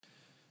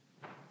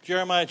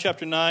Jeremiah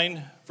chapter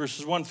 9,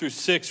 verses 1 through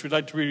 6, we'd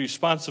like to read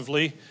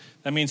responsively.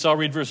 That means I'll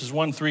read verses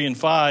 1, 3, and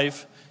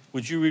 5.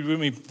 Would you read with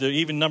me the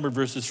even numbered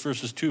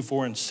verses 2,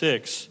 4, and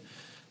 6?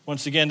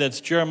 Once again,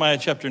 that's Jeremiah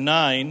chapter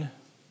 9,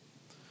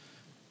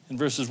 and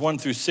verses 1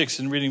 through 6,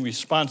 and reading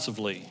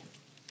responsively.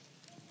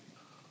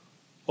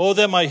 Oh,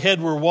 that my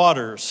head were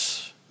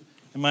waters,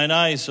 and mine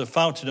eyes a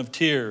fountain of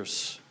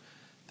tears,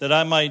 that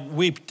I might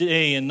weep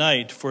day and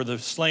night for the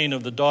slain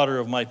of the daughter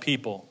of my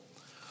people.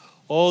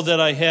 Oh, that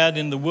I had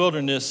in the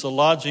wilderness a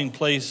lodging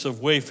place of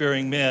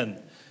wayfaring men,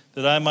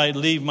 that I might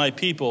leave my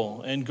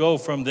people and go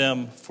from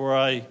them, for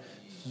I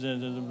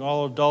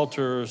all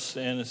adulterers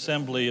and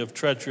assembly of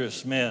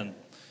treacherous men.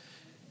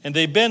 And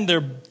they bend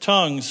their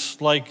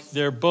tongues like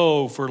their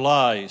bow for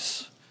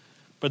lies,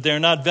 but they are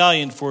not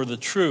valiant for the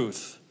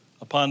truth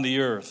upon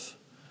the earth.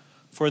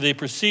 For they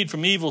proceed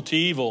from evil to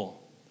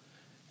evil,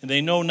 and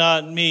they know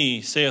not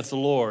me, saith the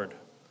Lord.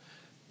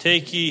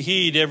 Take ye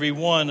heed every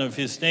one of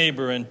his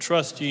neighbor, and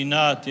trust ye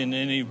not in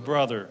any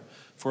brother.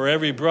 For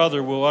every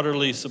brother will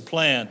utterly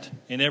supplant,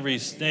 and every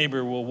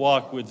neighbor will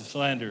walk with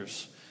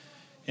slanders.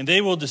 And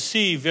they will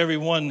deceive every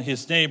one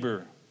his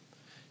neighbor,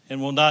 and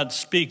will not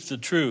speak the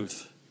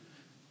truth.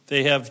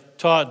 They have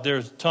taught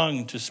their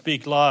tongue to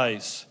speak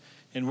lies,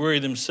 and worry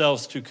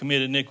themselves to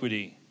commit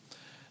iniquity.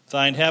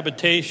 Thine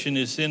habitation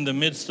is in the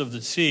midst of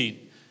the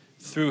sea.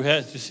 Through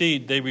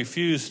deceit they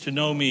refuse to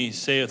know me,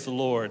 saith the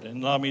Lord.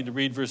 And allow me to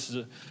read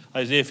verses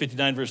Isaiah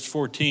 59, verse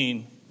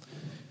 14.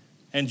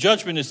 And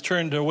judgment is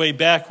turned away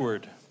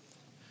backward,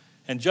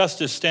 and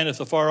justice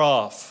standeth afar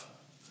off.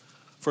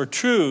 For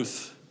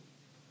truth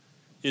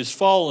is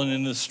fallen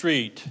in the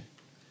street,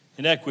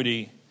 and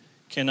equity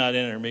cannot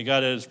enter. May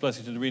God add his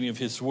blessing to the reading of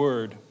his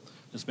word.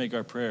 Let's make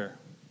our prayer.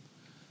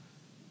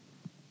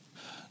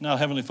 Now,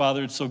 Heavenly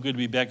Father, it's so good to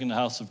be back in the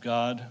house of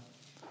God.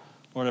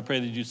 Lord, I pray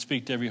that you'd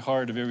speak to every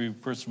heart of every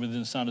person within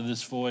the sound of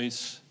this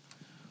voice.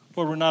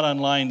 Lord, we're not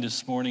online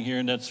this morning here,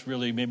 and that's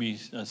really maybe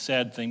a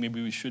sad thing.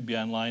 Maybe we should be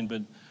online,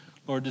 but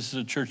Lord, this is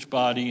a church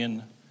body,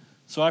 and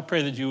so I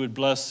pray that you would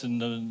bless and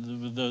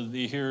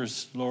the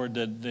hearers, Lord,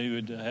 that they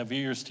would have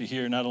ears to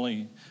hear, not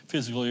only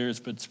physical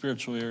ears, but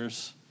spiritual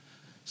ears.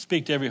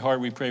 Speak to every heart,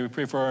 we pray. We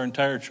pray for our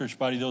entire church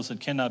body, those that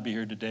cannot be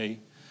here today.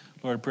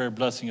 Lord, I pray a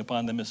blessing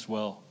upon them as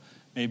well.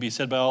 May it be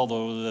said by all,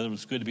 though, that it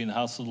was good to be in the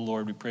house of the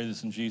Lord. We pray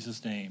this in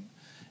Jesus' name.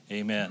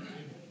 Amen.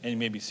 And you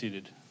may be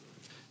seated.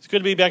 It's good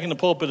to be back in the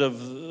pulpit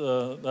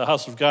of the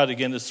house of God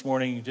again this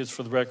morning. Just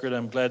for the record,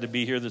 I'm glad to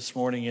be here this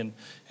morning. And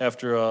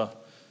after a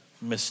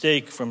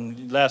mistake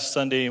from last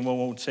Sunday, and we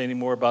won't say any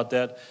more about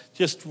that.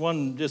 Just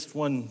one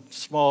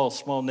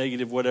small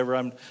negative, whatever.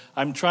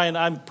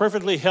 I'm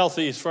perfectly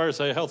healthy as far as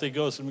healthy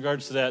goes in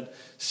regards to that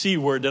C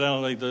word that I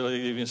don't like to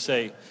even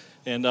say.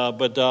 And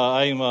but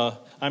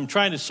I'm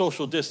trying to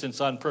social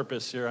distance on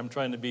purpose here. I'm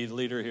trying to be the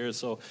leader here.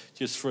 So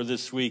just for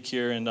this week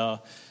here and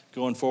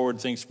going forward,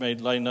 things may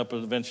lighten up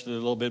eventually a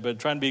little bit. But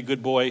trying to be a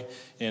good boy,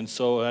 and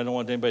so I don't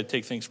want anybody to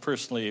take things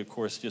personally. Of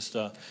course, just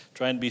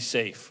trying to be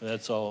safe.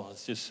 That's all.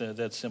 It's just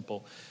that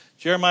simple.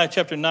 Jeremiah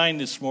chapter 9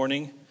 this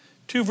morning.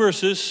 2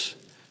 verses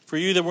for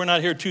you that were not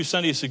here 2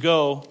 Sundays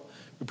ago.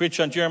 We preached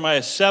on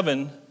Jeremiah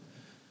 7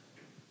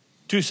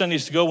 2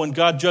 Sundays ago when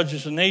God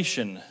judges a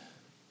nation.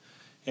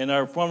 And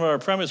one of our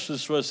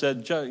premises was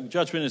that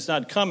judgment is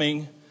not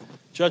coming,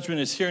 judgment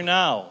is here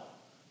now.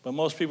 But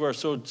most people are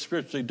so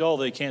spiritually dull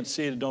they can't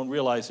see it, don't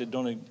realize it,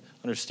 don't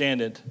understand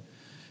it.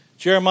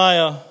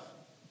 Jeremiah,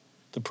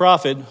 the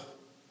prophet,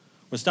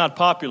 was not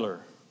popular.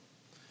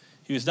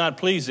 He was not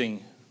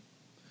pleasing.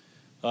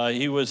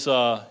 He was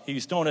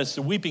known as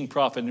the weeping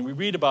prophet, and we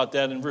read about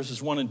that in verses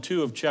 1 and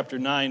 2 of chapter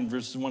 9,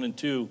 verses 1 and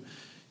 2.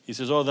 He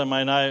says, "Oh, that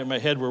my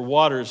head were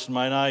waters, and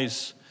mine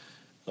eyes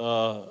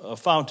a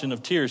fountain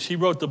of tears." He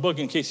wrote the book,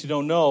 in case you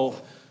don't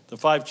know, the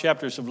 5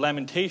 chapters of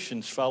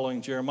Lamentations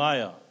following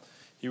Jeremiah.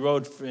 He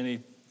wrote and he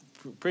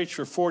preached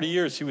for 40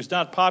 years. He was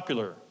not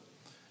popular.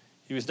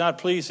 He was not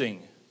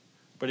pleasing,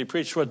 but he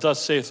preached what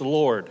thus saith the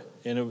Lord.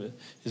 And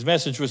his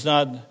message was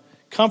not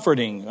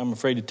comforting, I'm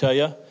afraid to tell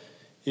you.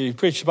 He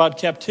preached about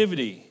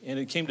captivity, and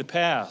it came to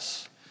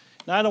pass.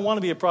 Now, I don't want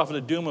to be a prophet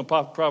of doom, a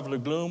prophet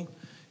of gloom.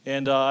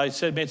 And I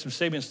made some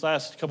statements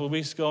last couple of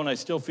weeks ago, and I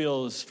still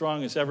feel as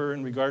strong as ever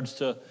in regards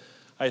to,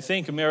 I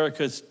think,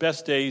 America's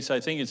best days. I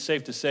think it's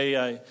safe to say,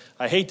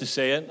 I hate to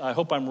say it. I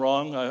hope I'm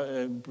wrong.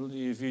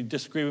 If you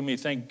disagree with me,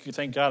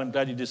 thank God. I'm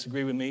glad you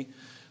disagree with me.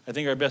 I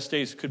think our best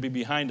days could be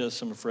behind us,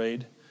 I'm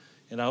afraid.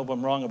 And I hope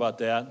I'm wrong about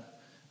that.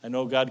 I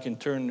know God can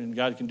turn and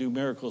God can do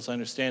miracles. I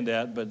understand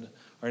that. But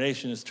our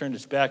nation has turned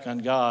its back on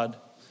God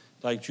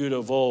like Judah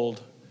of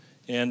old.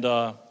 And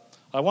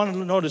I wanted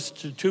to notice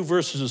 2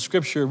 verses of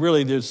Scripture.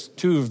 Really, there's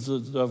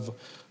 2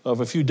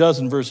 of a few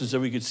dozen verses that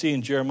we could see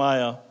in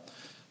Jeremiah.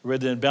 I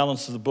read the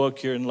balance of the book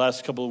here in the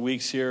last couple of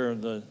weeks here,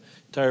 the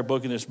entire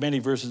book, and there's many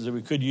verses that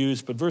we could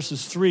use. But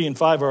verses 3 and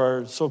 5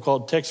 are our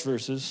so-called text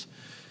verses.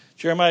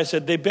 Jeremiah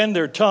said, "They bend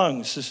their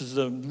tongues," this is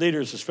the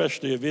leaders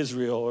especially of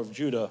Israel or of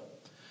Judah,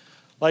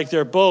 "like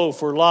their bow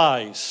for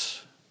lies."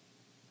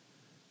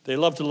 They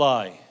love to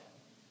lie.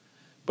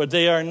 "But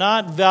they are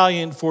not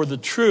valiant for the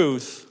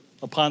truth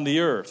upon the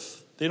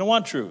earth. They don't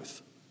want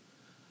truth.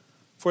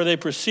 For they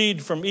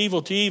proceed from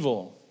evil to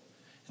evil.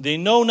 They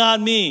know not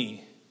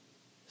me,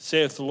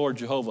 saith the Lord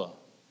Jehovah.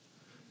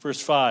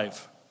 Verse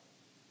 5.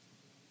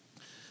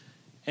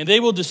 And they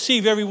will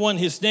deceive everyone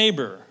his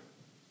neighbor.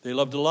 They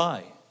love to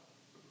lie.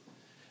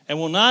 And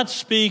will not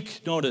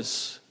speak,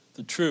 notice,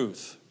 the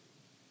truth.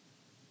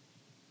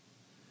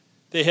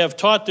 They have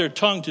taught their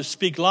tongue to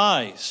speak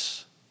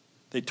lies.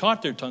 They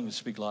taught their tongue to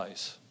speak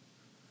lies.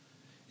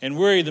 And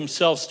worry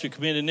themselves to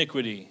commit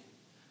iniquity.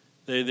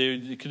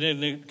 They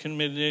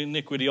commit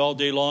iniquity all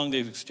day long.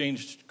 They've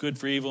exchanged good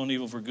for evil and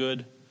evil for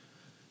good.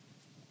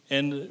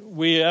 And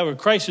we have a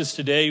crisis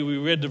today. We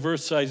read the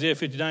verse Isaiah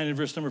 59 and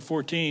verse number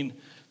 14,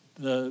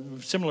 the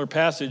similar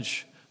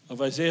passage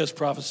of Isaiah's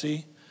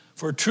prophecy.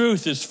 For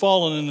truth is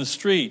fallen in the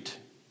street.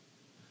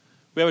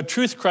 We have a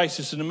truth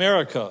crisis in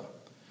America.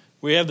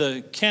 We have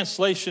the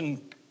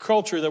cancellation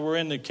culture that we're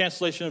in, the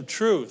cancellation of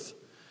truth.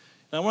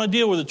 And I want to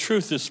deal with the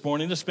truth this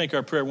morning. Let's make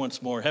our prayer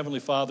once more. Heavenly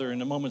Father, in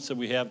the moments that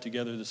we have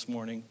together this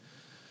morning,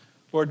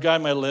 Lord,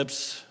 guide my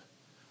lips.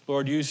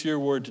 Lord, use your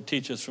word to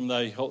teach us from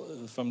thy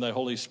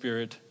Holy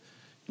Spirit.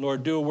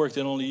 Lord, do a work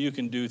that only you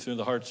can do through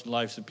the hearts and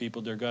lives of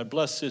people, dear God.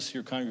 Bless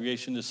your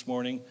congregation this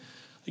morning.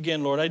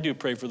 Again, Lord, I do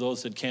pray for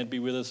those that can't be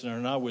with us and are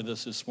not with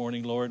us this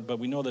morning, Lord. But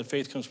we know that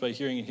faith comes by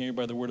hearing and hearing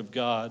by the word of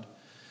God.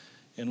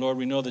 And Lord,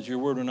 we know that your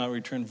word will not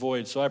return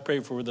void. So I pray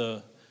for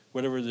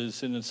whatever it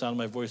is in the sound of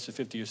my voice, the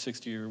 50 or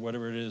 60 or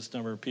whatever it is,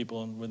 number of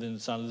people within the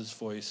sound of this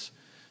voice.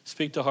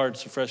 Speak to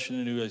hearts afresh and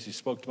anew as you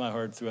spoke to my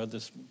heart throughout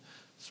this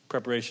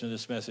preparation of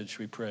this message,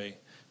 we pray.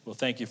 Well,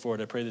 thank you for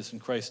it. I pray this in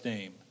Christ's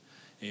name.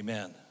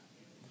 Amen.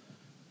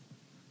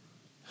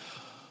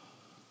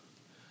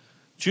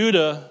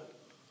 Judah,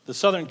 the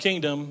southern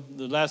kingdom,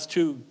 the last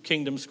two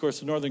kingdoms, of course,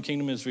 the northern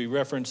kingdom, as we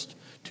referenced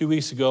 2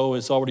 weeks ago,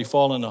 has already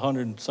fallen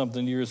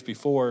 100-something years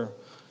before.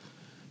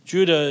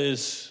 Judah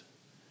has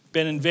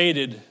been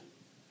invaded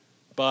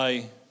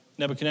by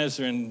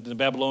Nebuchadnezzar and the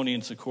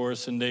Babylonians, of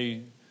course, and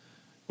they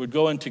would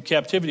go into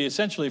captivity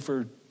essentially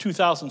for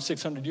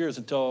 2,600 years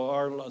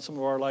until some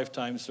of our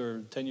lifetimes,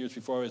 or 10 years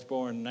before I was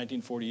born, in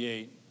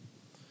 1948.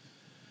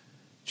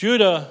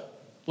 Judah,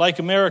 like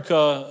America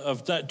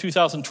of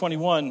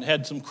 2021,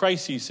 had some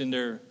crises in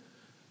their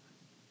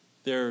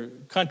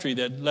country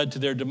that led to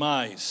their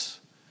demise.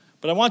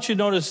 But I want you to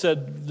notice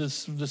that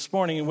this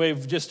morning, in way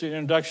of just an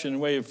introduction, in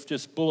way of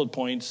just bullet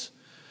points,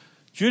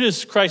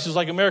 Judah's crisis,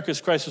 like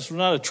America's crisis, was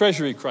not a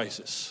treasury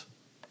crisis.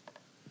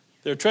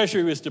 Their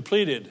treasury was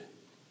depleted.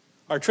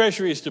 Our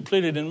treasury is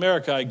depleted in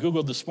America. I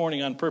Googled this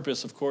morning on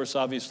purpose, of course,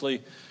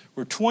 obviously.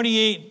 We're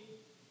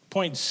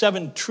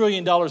 $28.7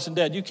 trillion in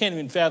debt. You can't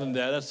even fathom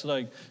that. That's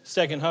like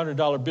stacking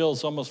 $100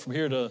 bills almost from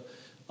here to,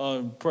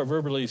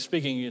 proverbially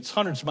speaking, it's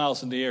hundreds of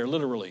miles in the air,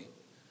 literally.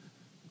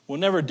 We'll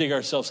never dig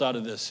ourselves out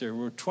of this here.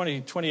 We're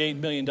 $28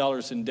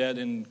 million in debt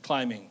and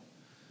climbing.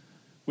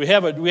 We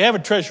have a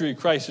treasury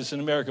crisis in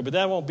America, but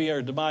that won't be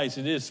our demise.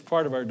 It is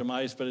part of our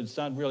demise, but it's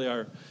not really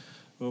our.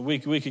 We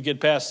could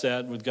get past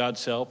that with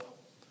God's help.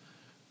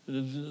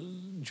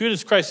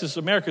 Judah's crisis,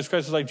 America's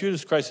crisis, like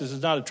Judah's crisis,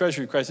 is not a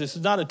treasury crisis.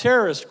 It's not a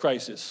terrorist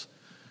crisis.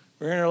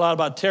 We're hearing a lot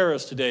about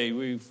terrorists today.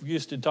 We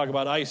used to talk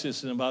about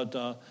ISIS and about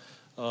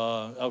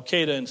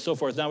Al-Qaeda and so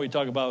forth. Now we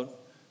talk about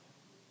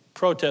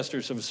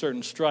protesters of a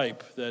certain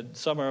stripe, that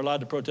some are allowed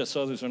to protest,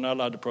 others are not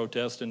allowed to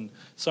protest, and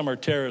some are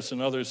terrorists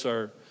and others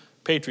are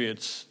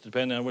patriots,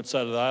 depending on what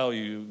side of the aisle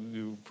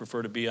you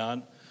prefer to be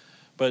on.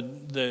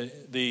 But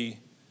the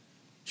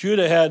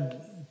Judah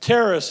had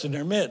terrorists in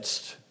their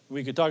midst.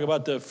 We could talk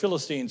about the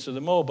Philistines or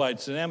the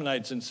Moabites and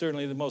Ammonites, and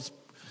certainly the most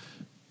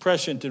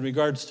prescient in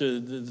regards to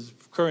the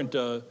current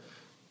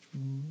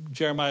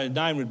Jeremiah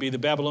 9 would be the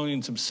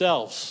Babylonians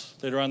themselves.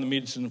 Later on, the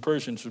Medes and the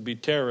Persians would be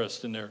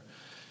terrorists in there.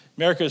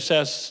 America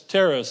has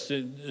terrorists.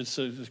 It's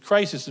a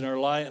crisis in our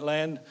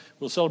land.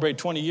 We'll celebrate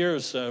 20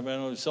 years. I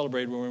don't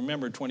celebrate, we'll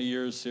remember 20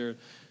 years here.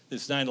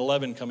 This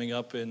 9/11 coming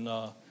up in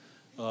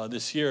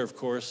this year, of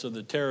course, of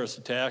the terrorist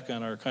attack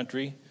on our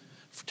country.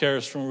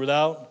 Terrorists from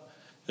without.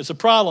 It's a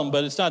problem,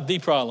 but it's not the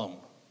problem.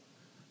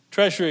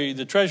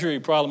 The treasury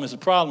problem is a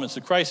problem. It's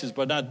a crisis,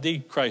 but not the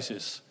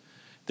crisis.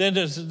 Then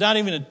there's not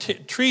even a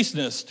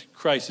treasonist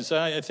crisis.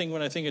 I think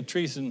when I think of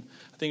treason,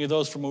 I think of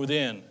those from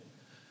within.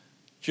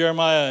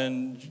 Jeremiah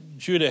and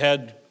Judah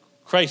had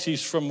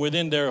crises from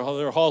within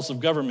their halls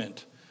of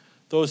government.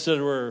 Those that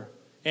were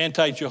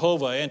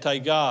anti-Jehovah,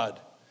 anti-God.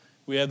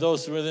 We have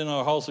those within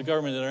our halls of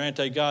government that are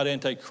anti-God,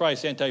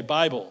 anti-Christ,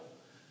 anti-Bible.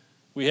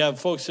 We have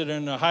folks that are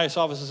in the highest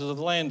offices of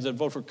the land that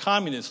vote for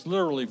communists,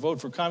 literally vote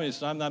for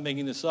communists. And I'm not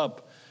making this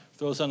up.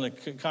 Those on the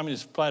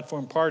Communist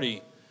Platform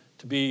Party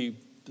to be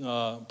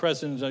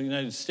president of the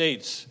United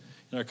States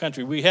in our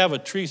country. We have a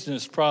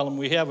treasonous problem.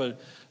 We have a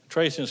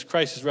treasonous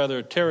crisis, rather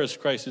a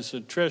terrorist crisis, a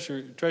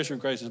treasure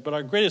crisis. But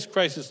our greatest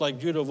crisis, like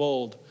Judah of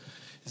old,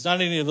 is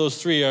not any of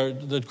those three.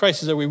 The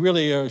crisis that we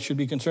really should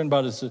be concerned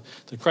about is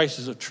the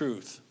crisis of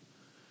truth.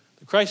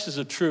 The crisis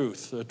of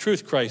truth, the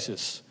truth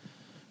crisis.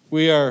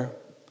 We are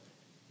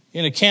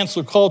in a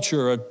cancel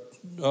culture,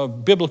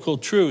 of biblical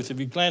truth. If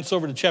you glance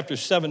over to chapter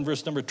 7,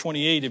 verse number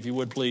 28, if you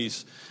would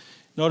please.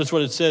 Notice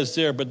what it says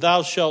there. But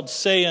thou shalt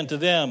say unto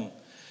them,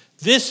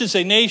 this is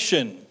a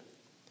nation.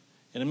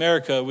 In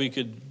America, we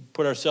could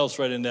put ourselves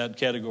right in that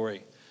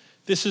category.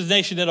 This is a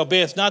nation that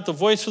obeyeth not the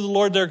voice of the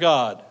Lord their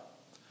God,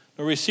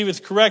 nor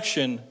receiveth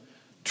correction.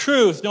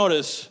 Truth,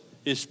 notice,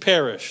 is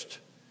perished,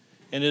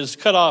 and is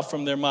cut off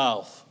from their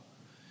mouth.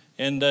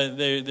 And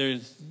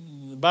the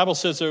Bible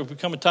says there will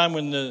become a time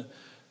when the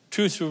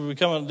truth will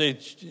become,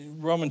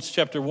 Romans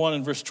chapter 1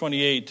 and verse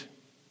 28,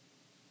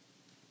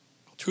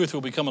 truth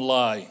will become a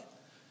lie.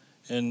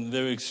 And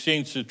they will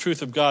exchange the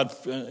truth of God,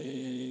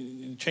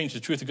 change the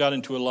truth of God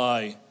into a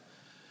lie.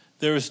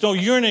 There is no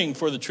yearning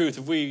for the truth.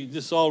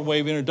 This is all a way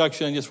of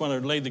introduction. I just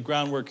want to lay the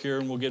groundwork here,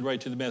 and we'll get right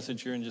to the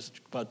message here in just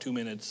about 2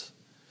 minutes.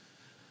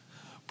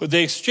 But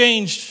they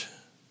exchanged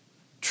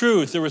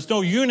truth. There was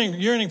no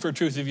yearning for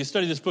truth. If you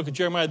study this book of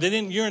Jeremiah, they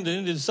didn't yearn, they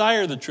didn't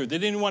desire the truth. They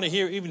didn't want to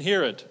even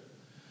hear it.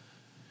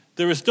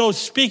 There was no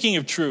speaking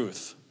of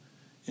truth.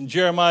 In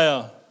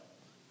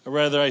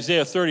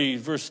Isaiah 30,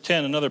 verse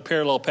 10, another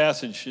parallel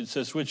passage, it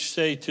says, which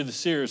say to the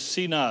seers,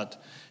 see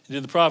not, and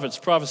to the prophets,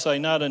 prophesy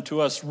not unto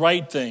us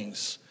right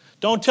things.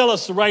 Don't tell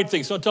us the right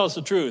things. Don't tell us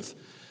the truth.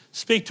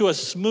 Speak to us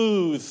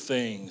smooth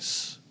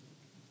things.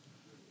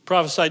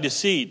 Prophesy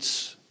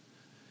deceits.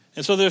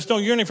 And so there's no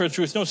yearning for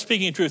truth, no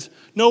speaking of truth,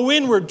 no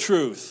inward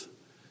truth.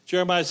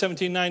 Jeremiah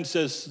 17:9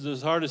 says, the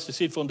heart is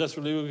deceitful and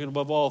desperately wicked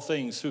above all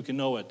things. Who can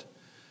know it?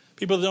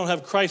 People that don't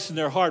have Christ in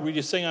their heart, we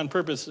just sing on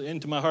purpose,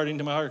 into my heart,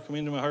 come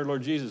into my heart,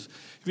 Lord Jesus.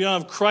 If you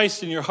don't have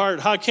Christ in your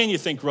heart, how can you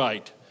think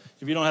right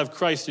if you don't have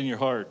Christ in your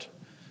heart?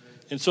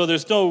 And so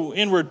there's no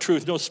inward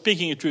truth, no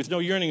speaking of truth, no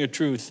yearning of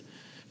truth.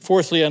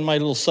 Fourthly, on my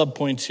little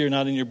subpoints here,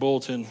 not in your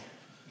bulletin.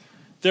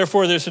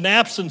 Therefore, there's an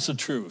absence of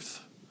truth.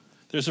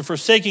 There's a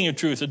forsaking of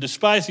truth, a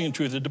despising of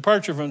truth, a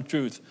departure from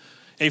truth,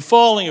 a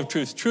falling of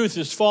truth. Truth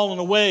is fallen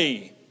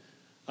away.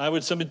 I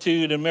would submit to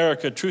you in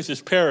America, truth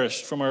is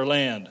perished from our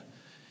land.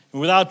 And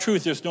without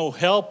truth, there's no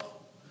help,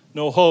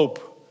 no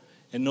hope,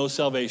 and no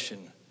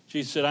salvation.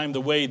 Jesus said, I am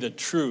the way, the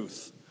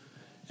truth,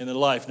 and the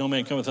life. No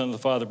man cometh unto the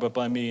Father but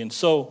by me. And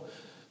so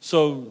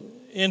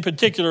in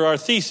particular, our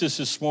thesis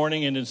this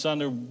morning, and it's on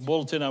the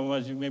bulletin.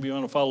 Maybe you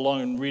want to follow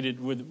along and read it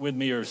with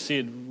me, or see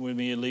it with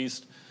me at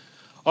least.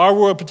 Our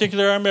world,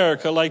 particularly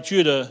America, like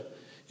Judah,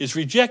 is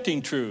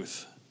rejecting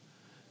truth.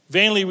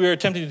 Vainly we are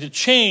attempting to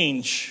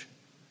change,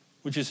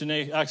 which is an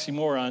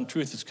oxymoron,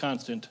 truth is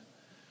constant,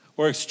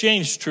 or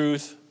exchange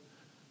truth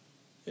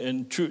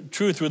and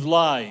truth with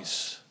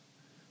lies.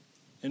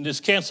 And this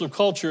cancel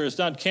culture is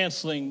not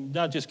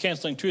just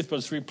canceling truth, but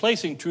it's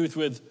replacing truth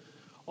with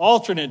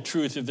alternate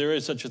truth, if there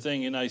is such a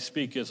thing, and I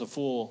speak as a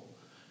fool.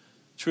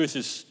 Truth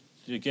is,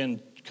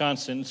 again,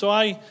 constant. So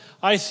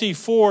I see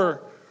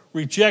 4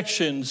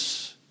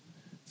 rejections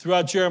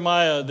throughout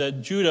Jeremiah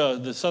that Judah,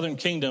 the southern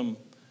kingdom,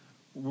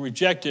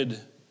 rejected,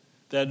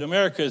 that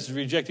America is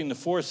rejecting the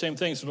 4 same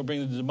things that will bring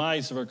the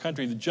demise of our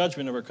country, the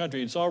judgment of our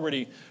country. It's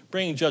already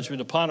bringing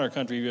judgment upon our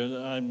country,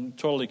 I'm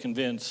totally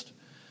convinced.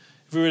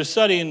 If we were to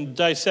study and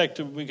dissect,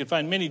 we could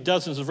find many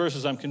dozens of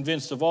verses, I'm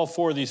convinced, of all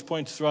 4 of these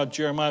points throughout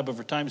Jeremiah, but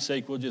for time's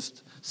sake, we'll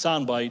just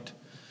soundbite.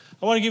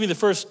 I want to give you the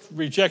first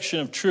rejection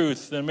of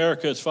truth that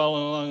America is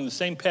following along the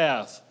same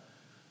path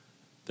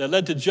that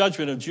led to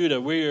judgment of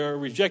Judah. We are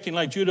rejecting,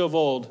 like Judah of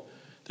old,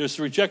 there's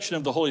the rejection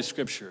of the Holy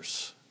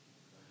Scriptures.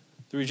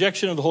 The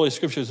rejection of the Holy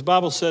Scriptures. The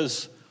Bible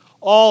says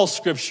all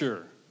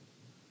Scripture.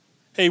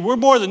 Hey, we're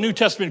more than New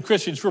Testament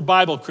Christians. We're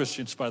Bible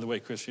Christians, by the way,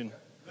 Christian.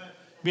 You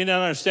may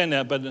not understand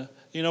that, but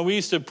we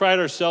used to pride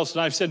ourselves,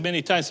 and I've said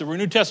many times that we're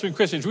New Testament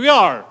Christians. We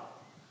are.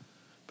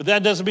 But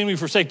that doesn't mean we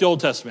forsake the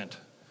Old Testament.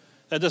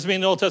 That doesn't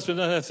mean the Old Testament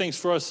doesn't have things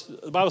for us.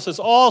 The Bible says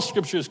all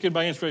Scripture is given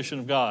by inspiration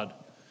of God.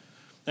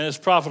 And it's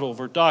profitable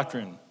for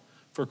doctrine,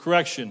 for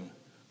correction,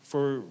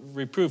 for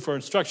reproof, for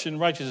instruction in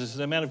righteousness, that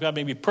the man of God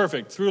may be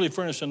perfect, thoroughly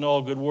furnished unto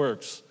all good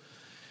works.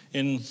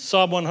 In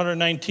Psalm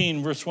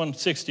 119, verse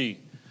 160,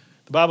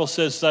 the Bible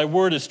says, thy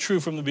word is true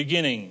from the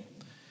beginning,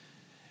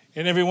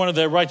 and every one of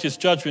thy righteous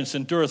judgments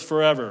endureth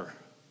forever.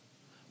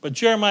 But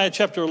Jeremiah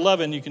chapter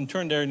 11, you can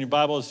turn there in your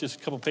Bible, it's just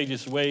a couple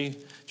pages away.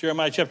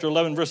 Jeremiah chapter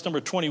 11, verse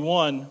number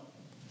 21.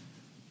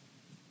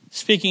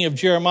 Speaking of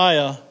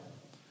Jeremiah,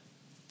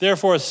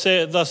 therefore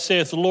thus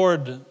saith the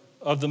Lord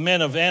of the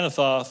men of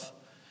Anathoth,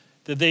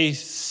 that they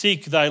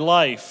seek thy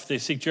life. They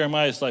seek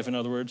Jeremiah's life, in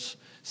other words,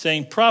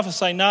 saying,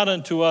 prophesy not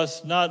unto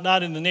us,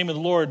 not in the name of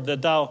the Lord,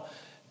 that thou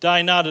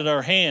die not at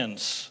our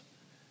hands.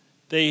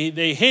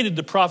 They hated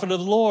the prophet of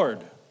the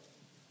Lord.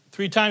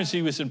 3 times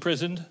he was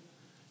imprisoned.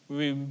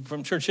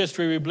 From church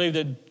history, we believe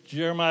that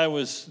Jeremiah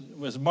was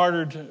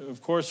martyred,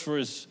 of course, for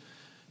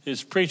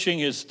his preaching,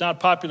 his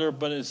not popular,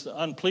 but his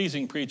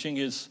unpleasing preaching,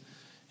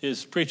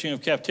 his preaching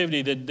of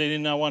captivity that they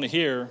did not want to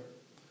hear.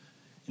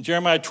 In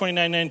Jeremiah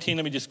 29:19,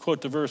 let me just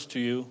quote the verse to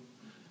you.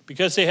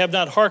 Because they have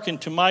not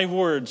hearkened to my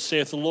words,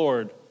 saith the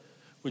Lord,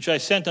 which I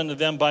sent unto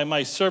them by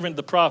my servant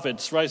the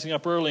prophets, rising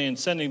up early and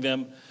sending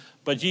them,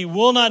 but ye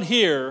will not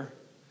hear,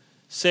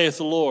 saith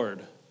the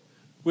Lord.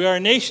 We are a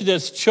nation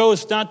that's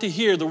chose not to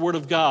hear the word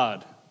of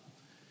God.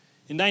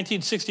 In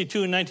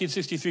 1962 and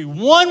 1963,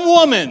 one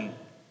woman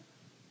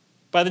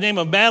by the name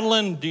of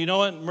Madeline, do you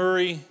know it?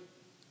 Murray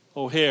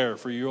O'Hare,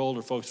 for your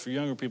older folks. For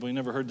younger people, you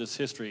never heard this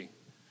history.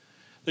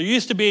 There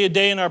used to be a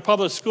day in our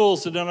public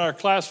schools and in our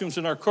classrooms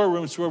and our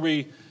courtrooms where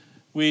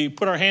we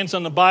put our hands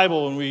on the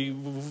Bible and we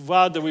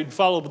vowed that we'd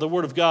follow the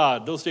Word of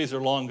God. Those days are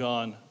long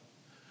gone.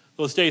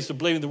 Those days of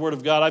believing the Word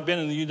of God. I've been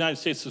in the United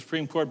States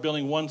Supreme Court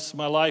building once in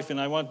my life, and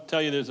I want to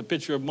tell you there's a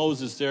picture of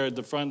Moses there at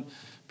the front,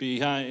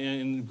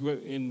 behind,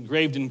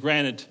 engraved in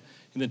granite,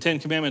 and the Ten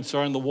Commandments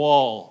are on the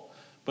wall.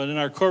 But in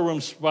our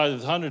courtrooms by the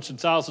hundreds and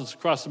thousands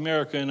across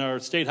America, in our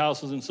state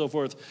houses and so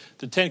forth,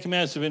 the Ten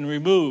Commandments have been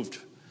removed.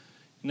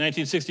 In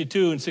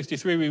 1962 and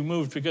 63, we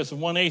removed because of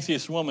one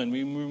atheist woman.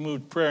 We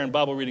removed prayer and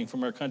Bible reading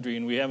from our country,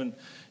 and we haven't.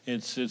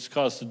 It's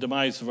caused the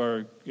demise of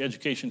our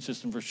education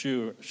system for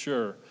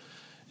sure.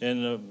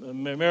 And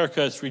America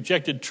has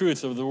rejected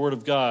truth of the Word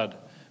of God.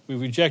 We've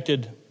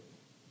rejected.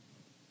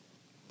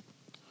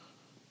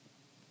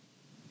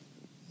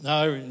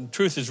 Now,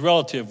 truth is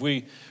relative.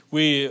 We've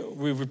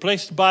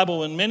replaced the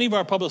Bible in many of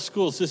our public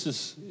schools. This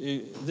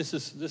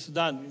is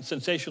not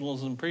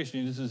sensationalism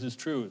preaching. This is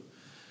true.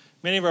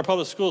 Many of our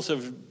public schools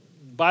have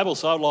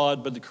Bibles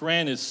outlawed, but the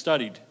Quran is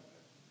studied.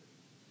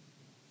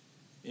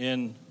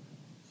 And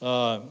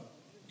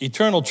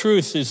eternal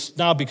truth is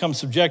now become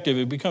subjective.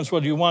 It becomes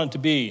what you want it to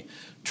be.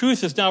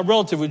 Truth is now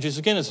relative, which is,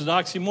 again, it's an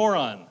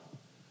oxymoron.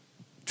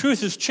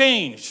 Truth has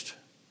changed.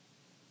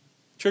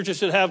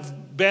 Churches that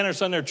have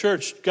banners on their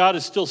church, God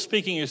is still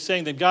speaking, is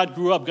saying that God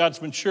grew up,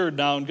 God's matured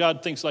now, and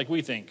God thinks like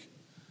we think.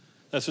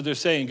 That's what they're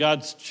saying.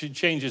 God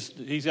changes.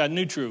 He's got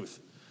new truth,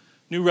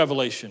 new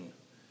revelation.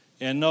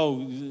 And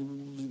no,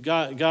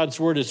 God's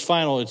word is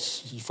final.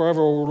 It's forever,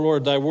 O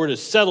Lord, thy word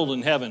is settled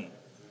in heaven.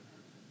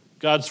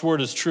 God's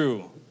word is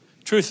true.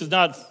 Truth is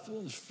not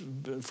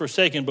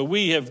forsaken, but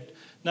we have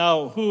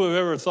now, who have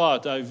ever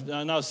thought, I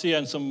now see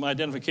on some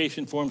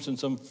identification forms and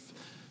some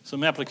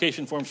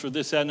application forms for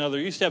this, that, and other.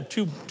 You used to have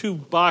two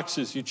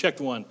boxes. You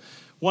checked one.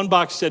 One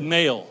box said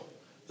male.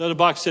 The other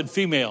box said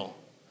female.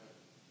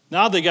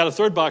 Now they got a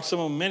third box,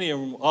 many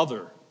of them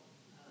other.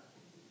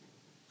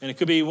 And it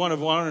could be one of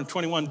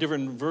 121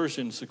 different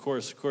versions, of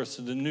course,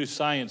 of the new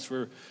science.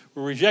 We're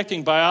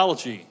rejecting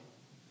biology.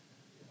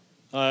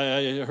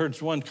 I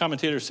heard one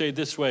commentator say it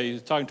this way. He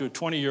was talking to a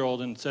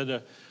 20-year-old and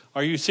said,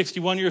 are you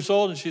 61 years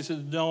old? And she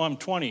said, no, I'm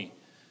 20.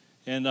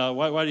 And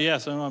why do you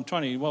ask? I know I'm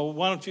 20. Well,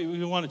 why don't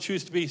you want to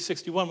choose to be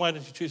 61? Why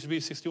did you choose to be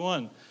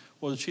 61?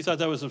 Well, she thought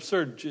that was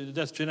absurd.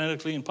 That's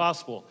genetically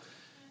impossible.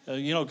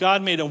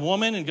 God made a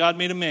woman and God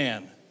made a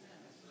man.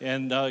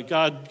 And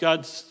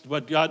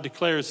what God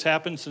declares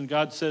happens, and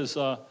God says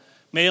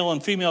male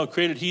and female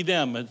created he,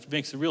 them. It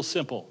makes it real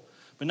simple.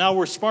 But now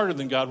we're smarter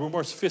than God. We're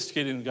more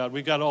sophisticated than God.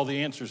 We've got all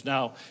the answers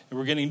now, and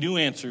we're getting new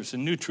answers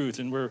and new truth,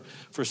 and we're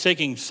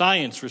forsaking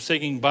science,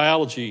 forsaking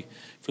biology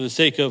for the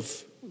sake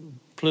of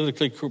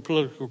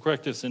political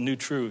correctness and new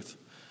truth.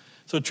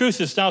 So truth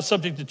is now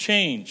subject to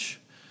change.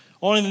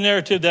 Only the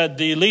narrative that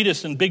the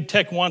elitist and big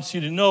tech wants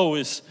you to know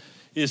is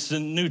the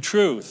new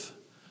truth.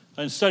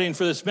 In studying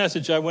for this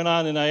message, I went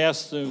on and I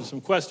asked some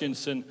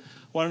questions, and I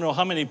want to know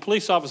how many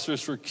police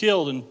officers were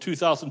killed in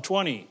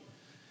 2020.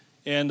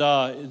 And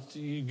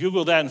you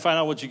Google that and find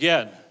out what you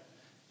get.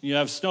 You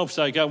have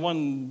Snopes. I got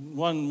one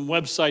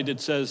website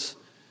that says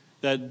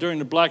that during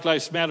the Black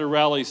Lives Matter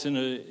rallies,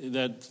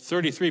 that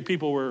 33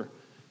 people were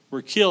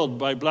killed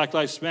by Black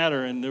Lives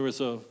Matter, and there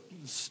was a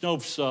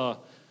Snopes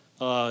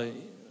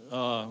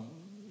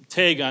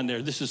tag on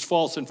there. This is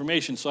false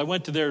information. So I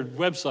went to their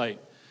website.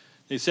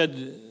 They said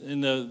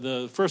in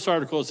the first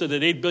article, it said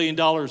that $8 billion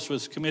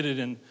was committed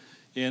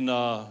in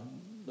 $8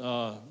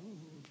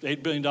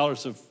 billion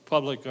of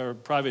public or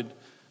private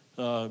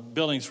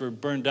buildings were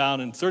burned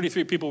down, and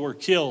 33 people were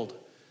killed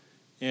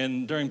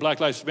during Black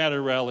Lives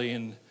Matter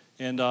rally,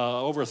 and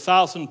over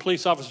 1,000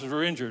 police officers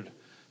were injured.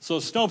 So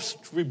Snopes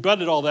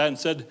rebutted all that and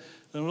said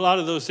that a lot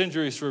of those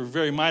injuries were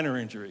very minor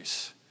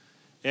injuries.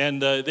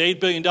 And the $8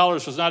 billion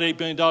was not $8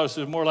 billion, it was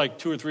more like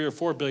 $2 or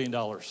 $3 or $4 billion.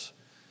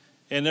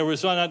 And there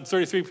was not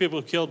 33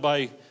 people killed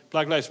by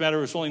Black Lives Matter.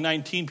 There was only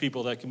 19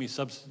 people that can be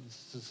so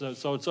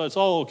it's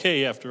all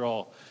okay after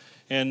all.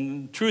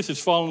 And truth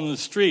has fallen in the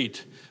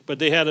street. But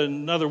they had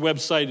another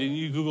website, and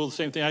you Google the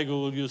same thing I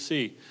Googled, you'll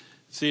see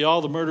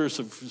all the murders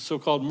of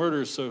so-called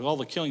murders, so all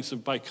the killings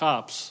by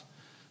cops.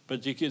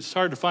 But it's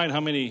hard to find how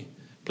many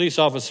police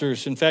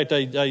officers. In fact,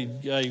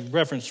 I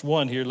referenced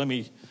one here.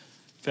 I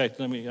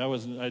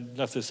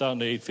left this out in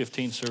the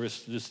 8:15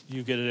 service.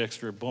 You get an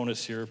extra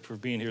bonus here for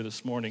being here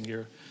this morning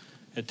here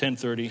at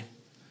 10:30.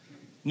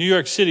 New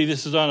York City,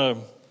 this is on a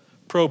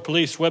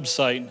pro-police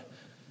website.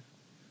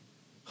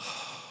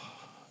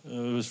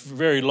 It was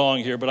very long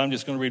here, but I'm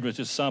just going to read with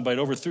this soundbite.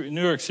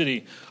 New York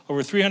City,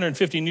 over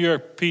 350 New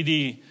York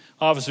PD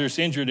officers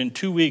injured in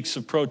 2 weeks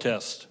of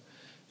protest,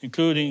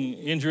 including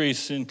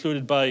injuries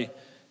included by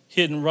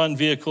hit-and-run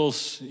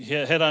vehicles,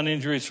 head-on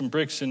injuries from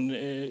bricks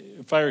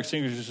and fire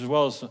extinguishers, as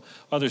well as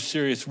other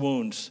serious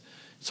wounds.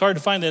 It's hard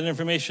to find that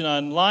information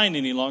online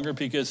any longer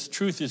because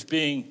truth is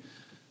being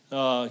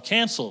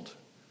canceled.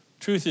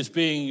 Truth is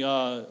being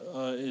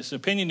is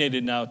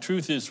opinionated now.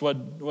 Truth is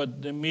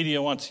what the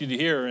media wants you to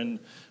hear and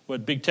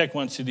what big tech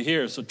wants you to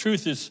hear. So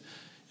truth is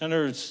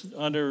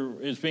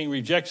being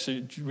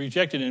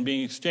rejected and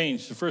being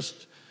exchanged. The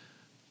first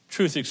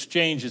truth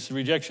exchange is the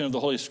rejection of the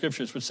Holy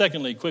Scriptures. But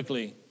secondly,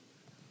 quickly,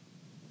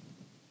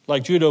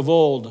 like Judah of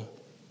old,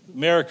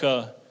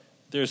 America,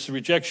 there's the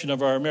rejection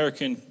of our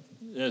American,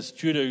 as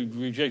Judah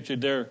rejected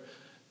their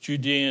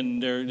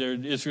Judean, their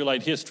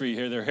Israelite history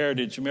here, their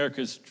heritage.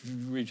 America's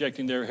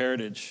rejecting their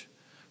heritage.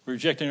 We're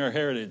rejecting our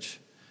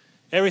heritage.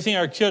 Everything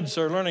our kids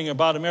are learning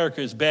about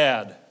America is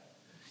bad.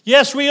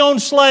 Yes, we own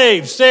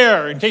slaves.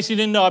 There, in case you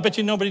didn't know, I bet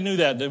you nobody knew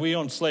that we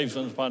owned slaves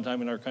once upon a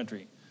time in our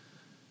country.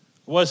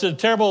 Was it a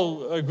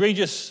terrible,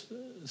 egregious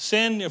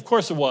sin? Of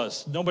course it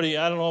was. I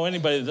don't know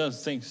anybody that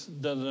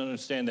doesn't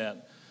understand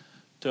that.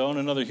 To own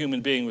another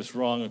human being was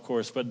wrong, of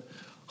course. But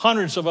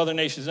hundreds of other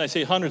nations, and I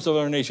say hundreds of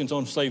other nations,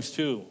 own slaves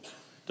too.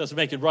 Doesn't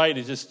make it right.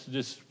 It's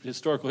just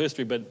historical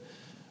history. But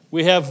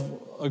we have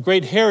a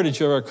great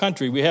heritage of our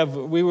country.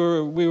 We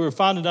were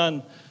founded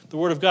on the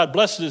Word of God.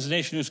 Blessed is the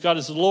nation whose God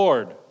is the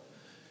Lord.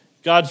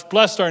 God's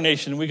blessed our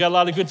nation. We got a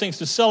lot of good things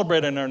to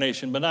celebrate in our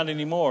nation, but not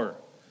anymore.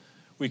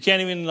 We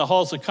can't even in the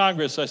halls of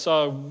Congress. I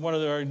saw one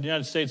of our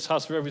United States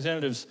House of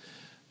Representatives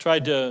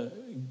tried to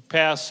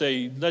pass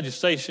a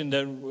legislation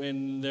that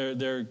in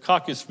their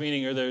caucus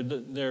meeting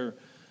or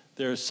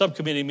their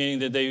subcommittee meeting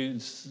that they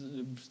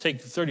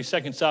take 30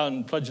 seconds out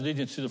and pledge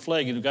allegiance to the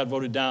flag, and it got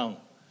voted down.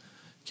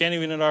 Can't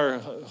even in our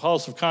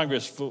halls of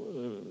Congress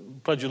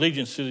pledge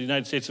allegiance to the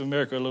United States of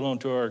America, let alone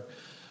to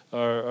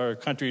our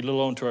country, let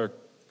alone to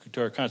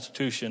our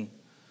Constitution.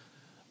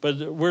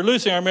 But we're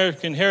losing our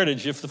American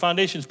heritage. If the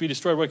foundations be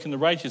destroyed, what can the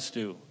righteous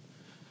do?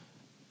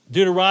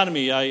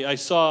 Deuteronomy, I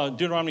saw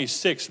Deuteronomy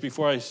 6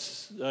 before I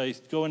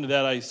go into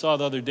that. I saw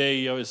the other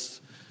day, I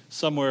was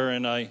somewhere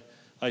and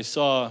I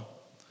saw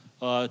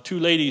two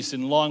ladies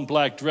in long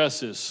black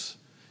dresses,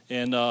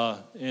 and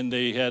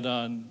they had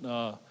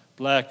on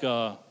black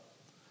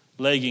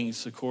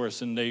leggings, of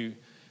course, and they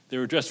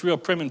were dressed real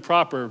prim and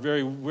proper,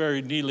 very,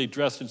 very neatly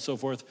dressed and so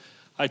forth.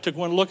 I took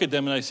one look at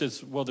them and I said,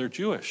 well, they're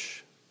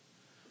Jewish.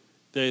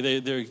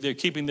 They're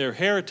keeping their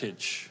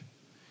heritage.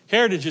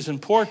 Heritage is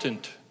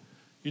important.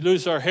 You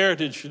lose our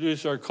heritage, you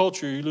lose our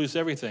culture, you lose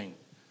everything.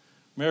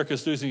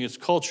 America's losing its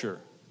culture.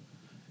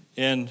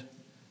 And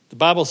the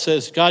Bible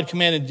says God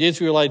commanded the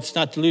Israelites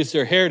not to lose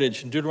their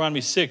heritage. In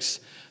Deuteronomy 6,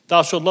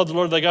 thou shalt love the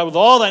Lord thy God with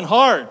all thine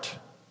heart,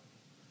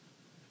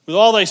 with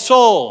all thy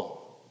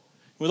soul,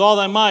 with all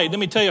thy might. Let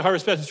me tell you,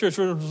 Harvest Baptist Church,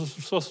 we're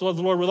supposed to love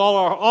the Lord with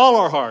all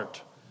our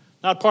heart.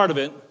 Not part of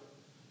it.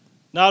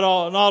 Not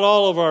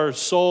all of our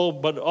soul,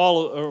 but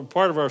or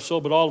part of our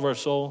soul, but all of our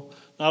soul.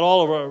 Not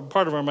all of our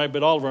part of our might,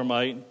 but all of our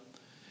might.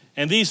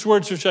 And these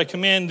words which I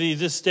command thee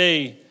this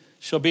day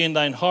shall be in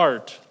thine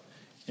heart,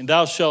 and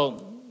thou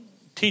shalt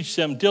teach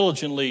them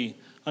diligently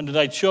unto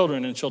thy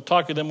children, and shalt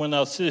talk of them when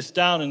thou sittest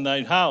down in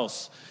thine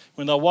house,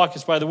 when thou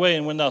walkest by the way,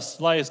 and when thou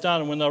liest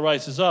down, and when thou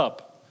risest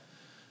up.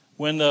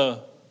 When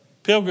the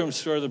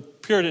Pilgrims or the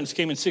Puritans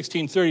came in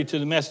 1630 to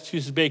the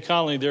Massachusetts Bay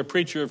Colony, their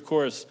preacher, of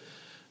course,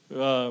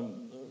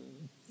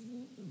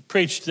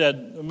 preached that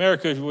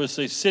America was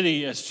a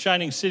city, a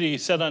shining city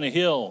set on a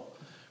hill.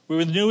 We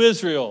were the new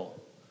Israel.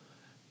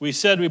 We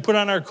said we put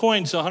on our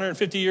coins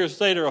 150 years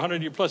later,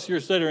 100 plus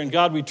years later, in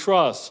God we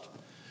trust.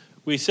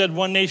 We said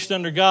one nation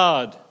under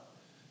God.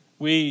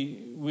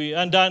 We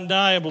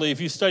undeniably, if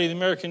you study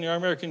our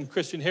American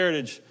Christian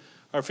heritage,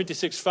 our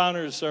 56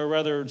 founders, or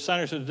rather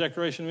signers of the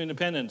Declaration of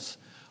Independence,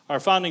 our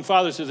founding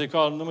fathers, as they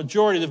call them,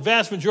 the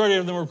vast majority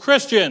of them were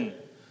Christian.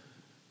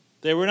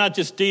 They were not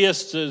just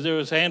deists. There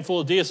was a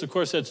handful of deists. Of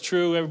course, that's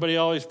true. Everybody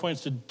always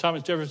points to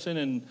Thomas Jefferson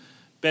and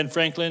Ben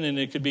Franklin, and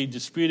it could be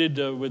disputed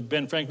with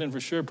Ben Franklin for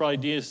sure. Probably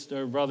deist,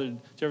 or rather,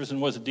 Jefferson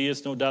was a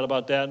deist, no doubt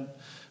about that,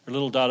 or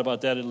little doubt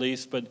about that at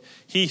least. But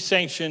he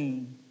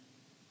sanctioned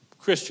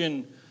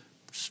Christian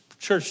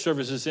church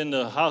services in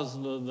the house,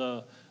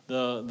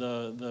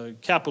 the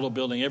Capitol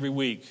building every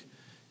week.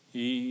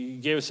 He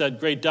gave us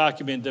that great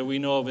document that we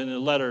know of in a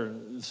letter,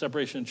 the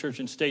Separation of Church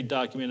and State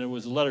document. It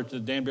was a letter to the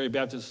Danbury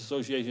Baptist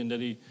Association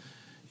that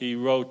he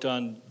wrote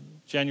on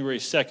January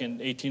 2nd,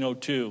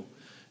 1802,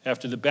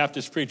 after the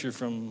Baptist preacher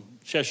from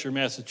Cheshire,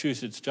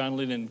 Massachusetts, John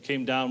Lennon,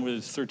 came down with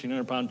his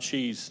 1,300-pound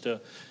cheese.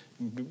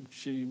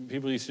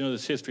 People used to know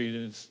this history,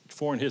 and it's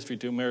foreign history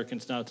to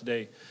Americans now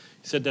today.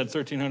 He said that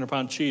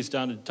 1,300-pound cheese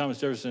down to Thomas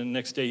Jefferson, and the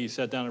next day he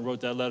sat down and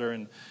wrote that letter,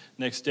 and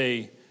next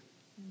day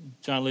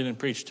John Lennon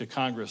preached to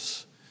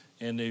Congress.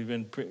 And they've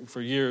been, for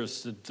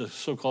years, the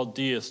so-called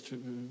deists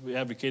who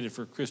advocated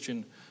for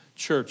Christian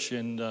church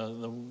in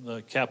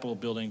the Capitol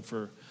building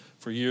for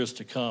years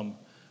to come.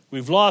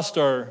 We've lost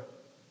our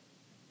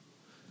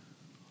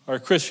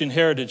Christian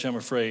heritage, I'm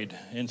afraid.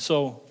 And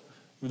so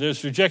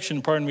there's rejection,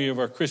 of our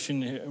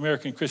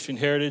American Christian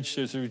heritage.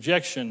 There's a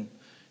rejection,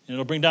 and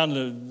it'll bring down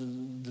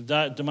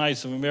the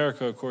demise of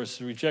America, of course,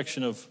 the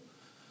rejection of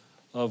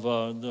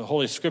the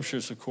Holy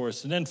Scriptures, of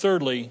course. And then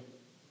thirdly,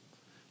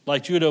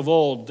 like Judah of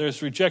old,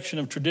 there's rejection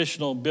of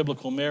traditional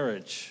biblical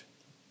marriage.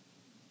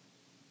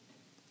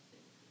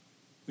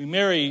 We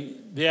marry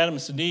the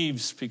Adams and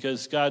Eves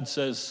because God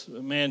says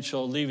a man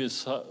shall leave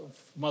his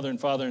mother and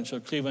father and shall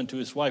cleave unto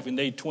his wife, and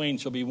they twain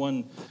shall be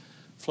one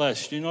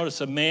flesh. Do you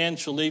notice a man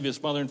shall leave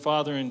his mother and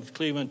father and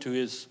cleave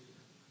unto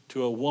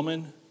a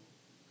woman?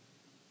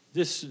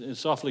 This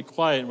is awfully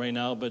quiet right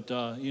now, but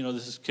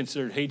this is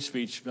considered hate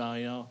speech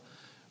now.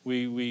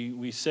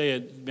 We say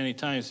it many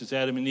times. It's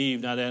Adam and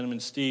Eve, not Adam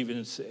and Steve, and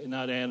it's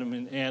not Adam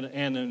and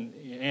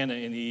Anna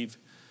and Eve.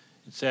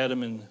 It's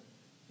Adam and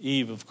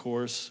Eve, of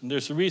course. And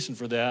there's a reason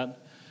for that.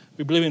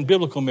 We believe in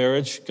biblical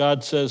marriage.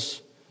 God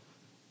says,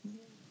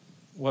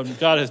 what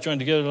God has joined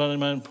together, let no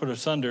man put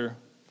asunder.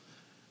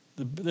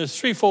 There's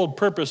threefold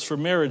purpose for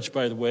marriage,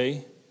 by the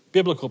way,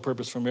 biblical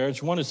purpose for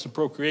marriage. One is the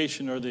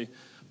procreation or the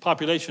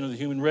population of the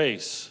human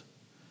race.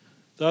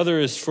 The other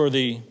is for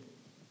the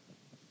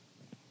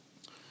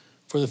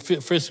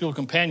physical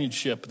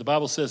companionship. The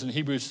Bible says in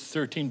Hebrews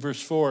 13,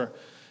 verse 4,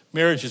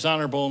 marriage is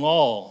honorable in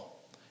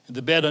all, and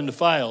the bed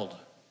undefiled.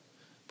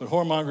 But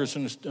whoremongers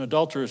and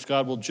adulterers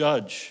God will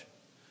judge.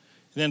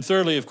 And then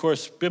thirdly, of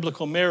course,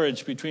 biblical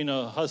marriage between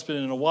a husband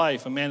and a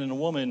wife, a man and a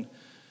woman,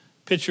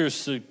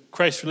 pictures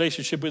Christ's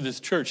relationship with his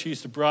church.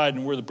 He's the bride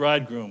and we're the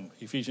bridegroom.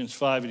 Ephesians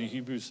 5 and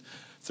Hebrews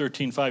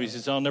 13:5, he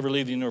says, I'll never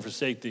leave thee nor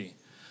forsake thee.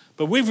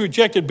 But we've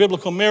rejected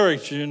biblical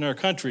marriage in our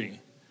country.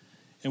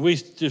 And we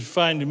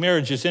define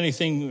marriage as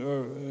anything,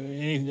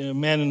 a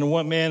man and a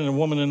woman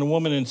and a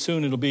woman, and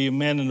soon it'll be a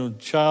man and a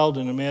child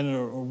and a man and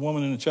a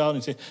woman and a child.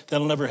 And you say,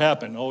 that'll never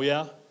happen. Oh,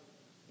 yeah?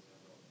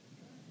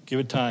 Give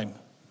it time.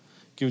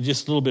 Give it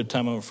just a little bit of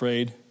time, I'm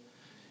afraid.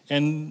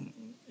 And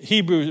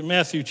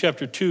Matthew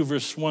chapter 2,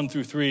 verse 1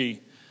 through 3,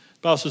 the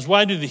Bible says,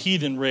 why do the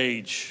heathen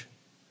rage?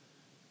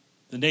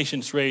 The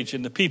nations rage,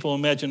 and the people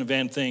imagine a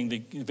vain thing.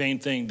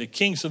 The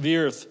kings of the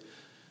earth,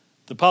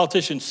 the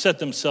politicians set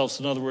themselves,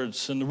 in other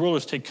words, and the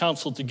rulers take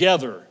counsel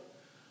together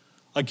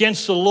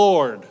against the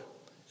Lord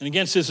and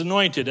against his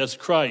anointed, as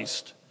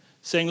Christ,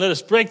 saying, let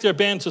us break their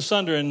bands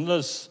asunder and let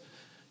us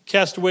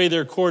cast away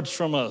their cords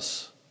from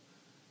us.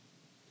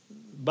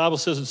 The Bible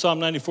says in Psalm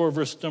 94,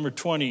 verse number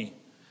 20,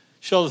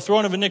 shall the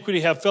throne of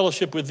iniquity have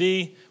fellowship with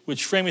thee,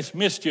 which frameth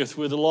mischief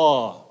with the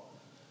law?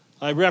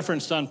 I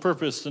referenced on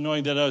purpose,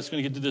 knowing that I was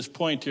going to get to this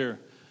point here,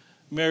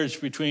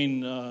 marriage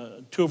between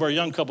two of our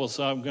young couples.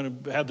 So I'm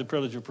going to have the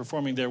privilege of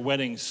performing their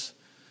weddings.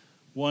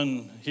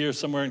 One here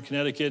somewhere in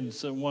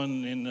Connecticut, and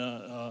one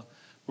in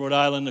Rhode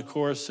Island, of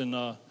course.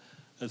 And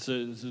it's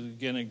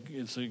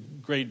a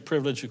great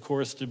privilege, of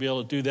course, to be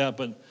able to do that.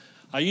 But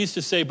I used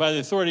to say, by the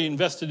authority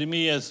invested in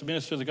me as the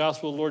minister of the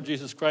gospel of the Lord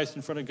Jesus Christ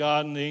in front of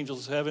God and the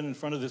angels of heaven, in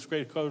front of this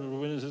great cloud of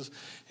witnesses,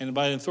 and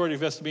by the authority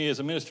invested in me as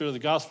a minister of the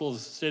gospel of the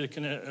state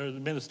of the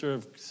minister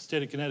of the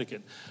state of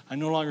Connecticut, I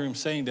no longer am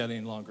saying that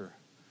any longer.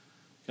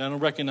 I don't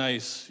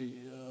recognize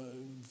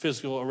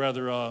physical, or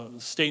rather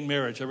state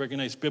marriage. I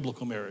recognize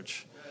biblical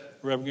marriage.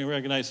 I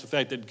recognize the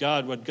fact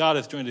that what God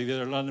has joined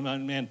together, let no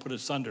man put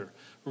asunder.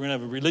 We're going to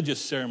have a religious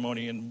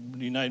ceremony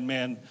and unite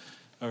man,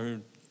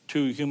 or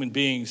two human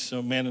beings,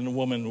 a man and a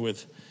woman,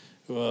 with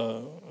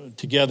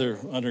together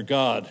under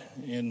God.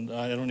 And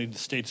I don't need the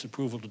state's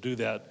approval to do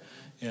that.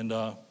 And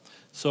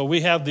so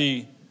we have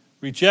the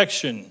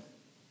rejection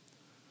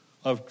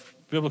of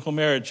biblical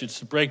marriage. It's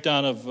the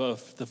breakdown of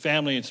the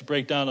family. It's the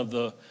breakdown of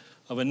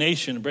a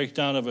nation, a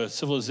breakdown of a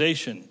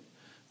civilization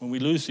when we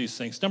lose these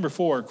things. Number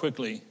 4,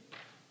 quickly,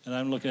 and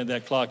I'm looking at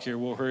that clock here.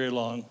 We'll hurry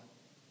along.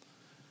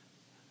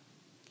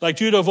 Like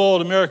Judah of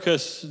old, America,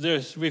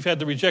 we've had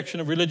the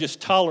rejection of religious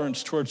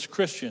tolerance towards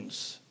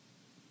Christians.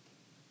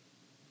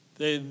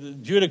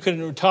 Judah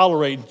couldn't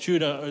tolerate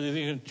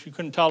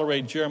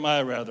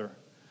Jeremiah, rather.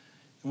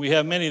 And we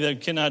have many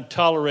that cannot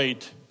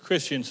tolerate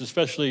Christians,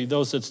 especially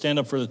those that stand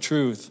up for the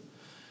truth.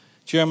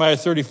 Jeremiah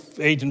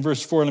 38 and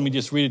verse 4, let me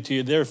just read it to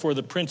you. Therefore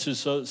the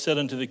princes said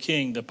unto the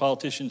king, the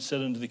politicians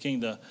said unto the king,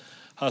 the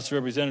House of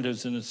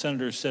Representatives and the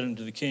senators said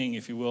unto the king,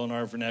 if you will, in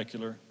our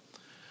vernacular,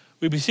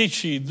 we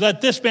beseech thee, let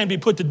this man be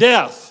put to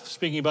death,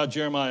 speaking about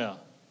Jeremiah.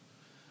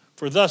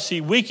 For thus he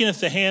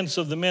weakeneth the hands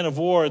of the men of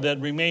war that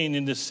remain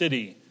in this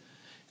city,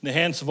 in the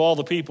hands of all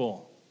the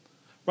people.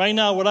 Right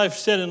now, what I've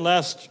said in the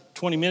last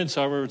 20 minutes,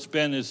 however it's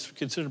been, is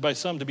considered by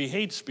some to be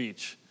hate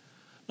speech.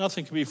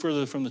 Nothing can be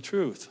further from the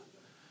truth.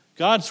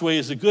 God's way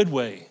is a good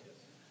way.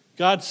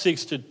 God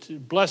seeks to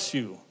bless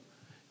you.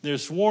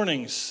 There's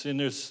warnings, and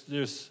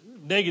there's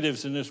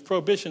negatives, and there's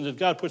prohibitions that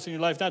God puts in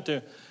your life, not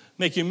to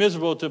make you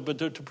miserable, but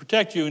to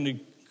protect you and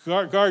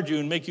to guard you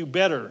and make you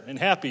better and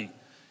happy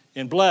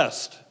and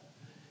blessed.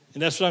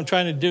 And that's what I'm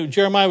trying to do.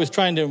 Jeremiah was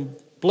trying to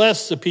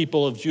bless the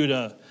people of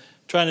Judah,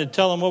 trying to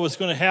tell them what was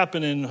going to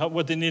happen and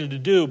what they needed to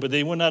do, but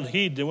they would not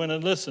heed, they would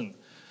not listen.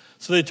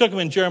 So they took him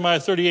in Jeremiah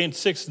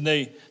 38:6, and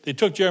they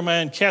took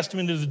Jeremiah and cast him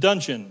into the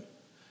dungeon.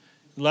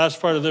 The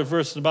last part of their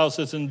verse, the Bible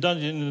says, in the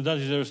dungeon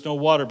there was no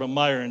water but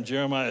mire, and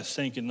Jeremiah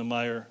sank in the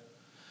mire.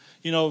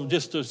 You know,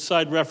 just a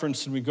side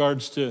reference in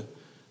regards to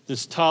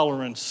this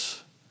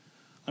tolerance.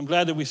 I'm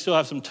glad that we still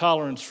have some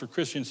tolerance for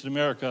Christians in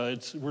America.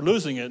 We're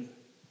losing it,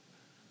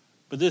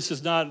 but this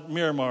is not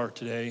Myanmar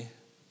today.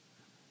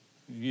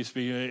 It used to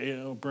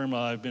be Burma.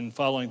 I've been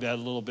following that a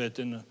little bit,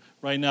 and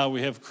Right now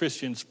we have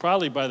Christians,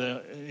 probably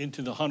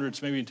into the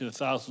hundreds, maybe into the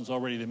thousands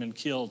already, that have been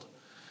killed.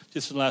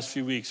 Just in the last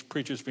few weeks,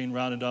 preachers being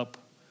rounded up.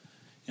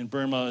 In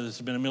Burma,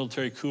 there's been a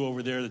military coup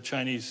over there. The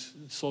Chinese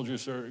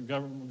soldiers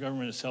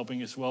government is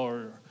helping as well,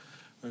 or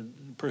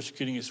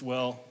persecuting as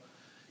well.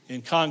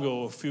 In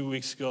Congo, 3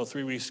 weeks ago, it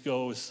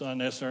was on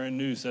SRN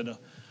News that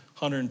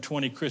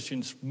 120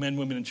 Christians, men,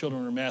 women, and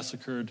children were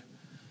massacred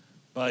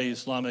by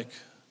Islamic,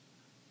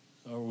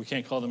 or we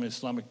can't call them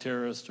Islamic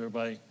terrorists, or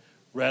by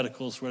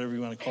radicals, whatever you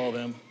want to call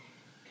them.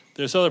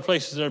 There's other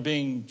places that are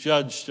being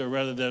judged, or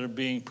rather that are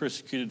being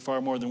persecuted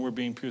far more than we're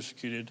being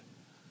persecuted.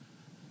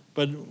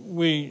 But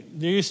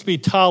there used to be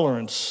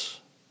tolerance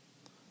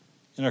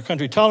in our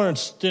country.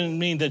 Tolerance didn't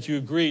mean that you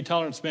agree.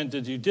 Tolerance meant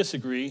that you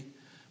disagree,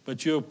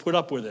 but you'll put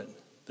up with it,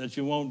 that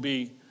you won't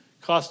be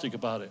caustic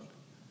about it.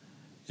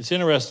 It's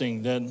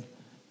interesting that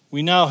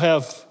we now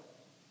have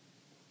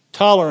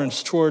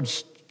tolerance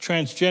towards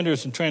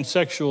transgenders and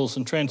transsexuals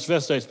and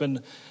transvestites,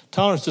 but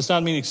tolerance does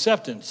not mean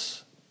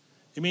acceptance.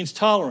 It means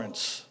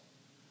tolerance.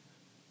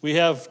 We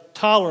have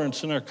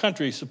tolerance in our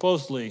country,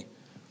 supposedly.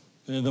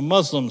 The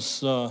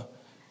Muslims,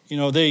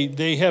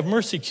 they have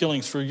mercy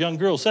killings for young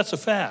girls. That's a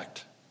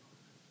fact.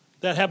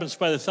 That happens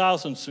by the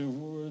thousands,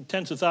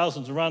 tens of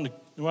thousands around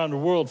the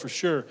world for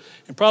sure.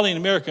 And probably in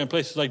America, in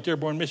places like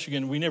Dearborn,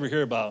 Michigan, we never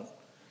hear about.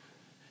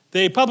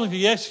 They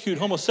publicly execute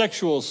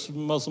homosexuals,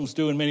 Muslims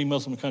do in many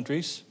Muslim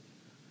countries.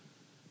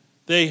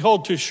 They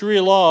hold to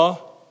Sharia law.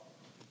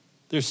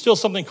 There's still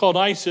something called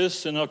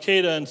ISIS and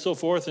Al-Qaeda and so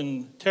forth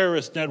and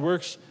terrorist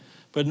networks,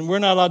 but we're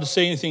not allowed to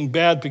say anything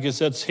bad because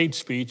that's hate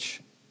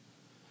speech.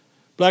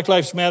 Black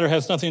Lives Matter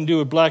has nothing to do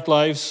with black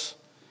lives.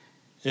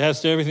 It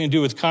has everything to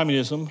do with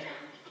communism.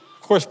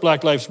 Of course,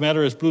 Black Lives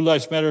Matter is Blue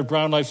Lives Matter,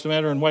 Brown Lives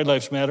Matter, and White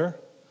Lives Matter.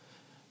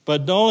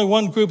 But the only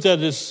one group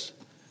that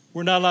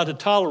we're not allowed to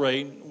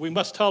tolerate, we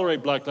must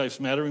tolerate Black Lives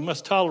Matter, we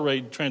must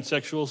tolerate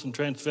transsexuals and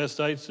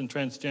transvestites and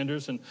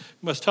transgenders, and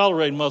we must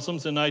tolerate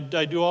Muslims, and I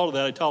do all of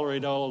that. I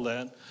tolerate all of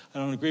that. I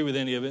don't agree with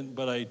any of it,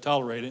 but I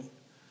tolerate it. I'm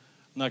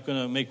not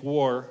going to make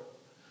war.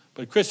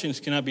 But Christians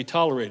cannot be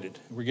tolerated.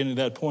 We're getting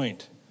to that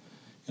point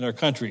in our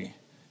country.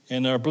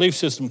 And our belief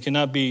system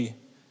cannot be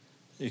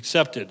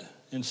accepted.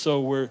 And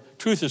so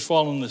truth is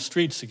falling in the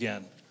streets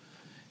again.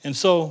 And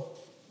so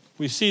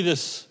we see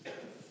this.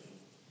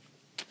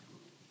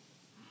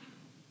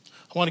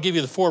 I want to give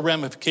you the 4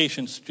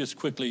 ramifications just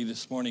quickly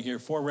this morning here.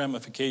 4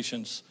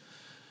 ramifications,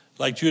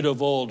 like Judah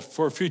of old,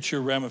 4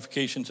 future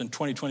ramifications in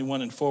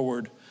 2021 and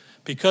forward.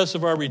 Because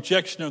of our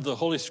rejection of the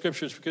Holy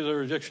Scriptures, because of our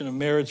rejection of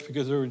marriage,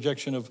 because of our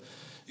rejection of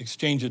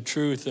exchange of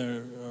truth,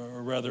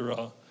 or rather,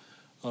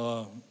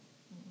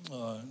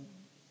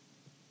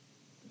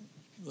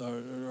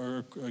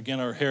 again,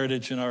 our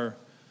heritage and our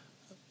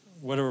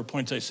whatever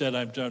points I said.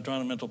 I've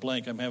drawn a mental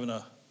blank. I'm having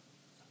a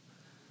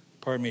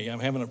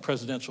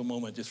presidential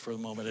moment just for a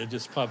moment. It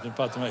just popped in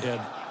my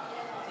head.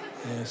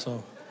 Yeah,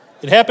 so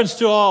it happens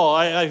to all.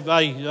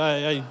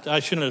 I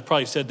shouldn't have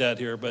probably said that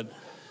here, but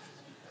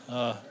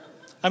I'm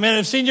having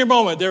a senior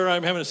moment.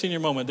 I'm having a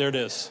senior moment. There it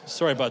is.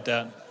 Sorry about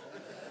that.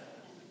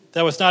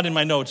 That was not in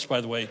my notes,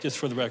 by the way, just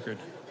for the record.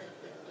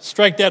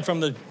 Strike that from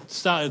the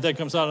sound that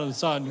comes out on the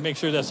sound. Make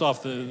sure that's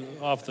off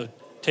the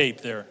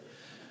tape there.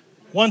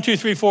 1, 2,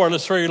 3, 4.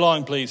 Let's hurry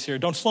along, please. Here,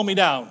 don't slow me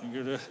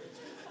down.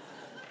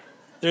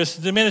 There's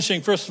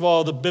diminishing, first of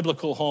all, the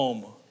biblical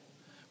home.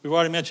 We've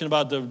already mentioned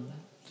about the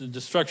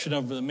destruction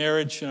of the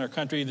marriage in our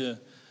country.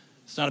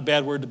 It's not a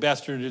bad word, the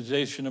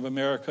bastardization of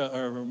America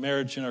or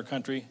marriage in our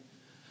country.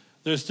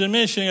 There's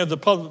diminishing of the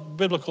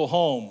biblical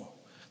home.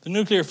 The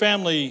nuclear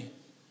family,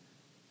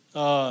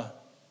 in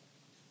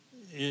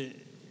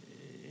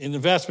the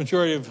vast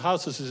majority of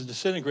houses, is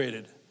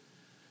disintegrated.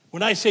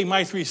 When I say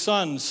my 3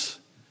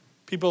 sons,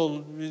 people,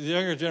 the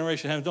younger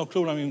generation, have no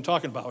clue what I'm even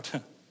talking about.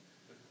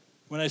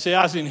 When I say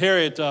Ozzie and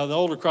Harriet, the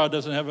older crowd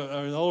knows what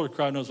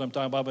I'm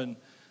talking about, but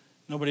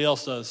nobody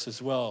else does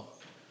as well.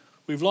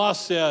 We've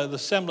lost the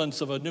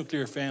semblance of a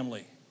nuclear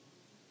family.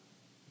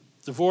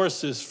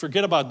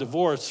 Forget about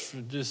divorce,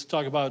 just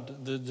talk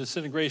about the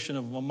disintegration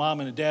of a mom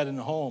and a dad in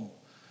the home.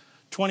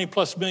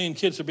 20+ million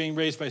kids are being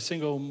raised by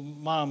single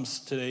moms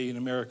today in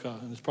America,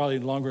 and it's probably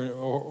longer,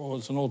 or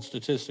it's an old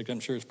statistic, I'm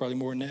sure it's probably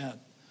more than that.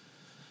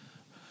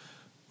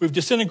 We've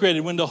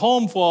disintegrated. When the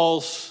home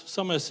falls,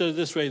 someone has said it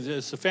this way: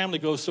 as the family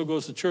goes, so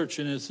goes the church,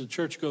 and as the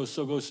church goes,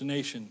 so goes the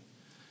nation.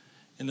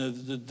 And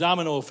the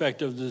domino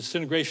effect of the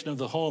disintegration of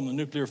the home, the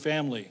nuclear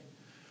family.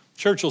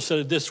 Churchill said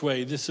it this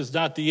way: this is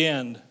not the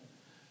end,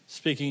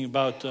 speaking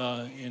about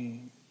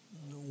in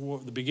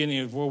the beginning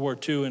of World War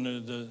II,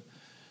 and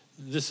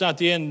this is not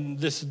the end,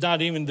 this is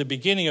not even the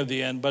beginning of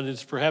the end, but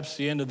it's perhaps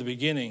the end of the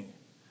beginning.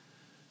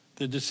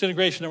 The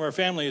disintegration of our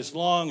family is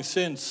long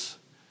since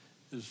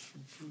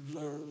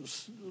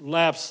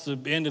lapsed the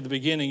end of the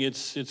beginning.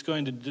 It's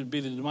going to be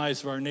the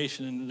demise of our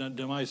nation and the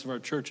demise of our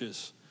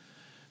churches.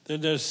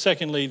 Then there's,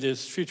 secondly,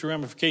 there's future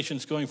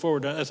ramifications going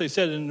forward. As I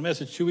said in the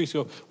message 2 weeks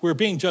ago, we're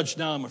being judged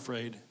now, I'm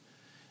afraid.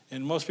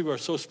 And most people are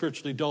so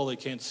spiritually dull they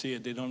can't see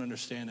it, they don't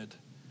understand it.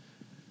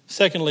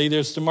 Secondly,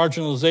 there's the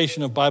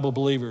marginalization of Bible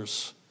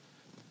believers.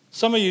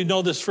 Some of you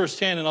know this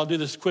firsthand, and I'll do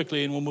this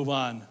quickly and we'll move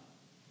on.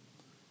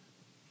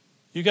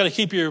 You've got to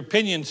keep your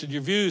opinions and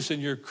your views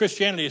and your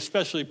Christianity,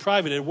 especially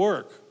private, at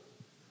work.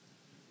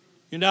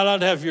 You're not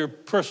allowed to have your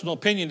personal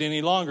opinion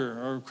any longer,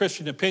 or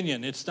Christian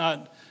opinion. It's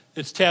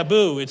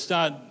taboo. It's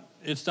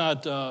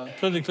not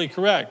politically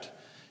correct.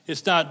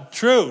 It's not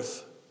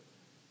truth.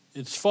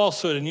 It's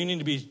falsehood, and you need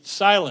to be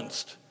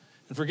silenced.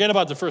 And forget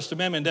about the First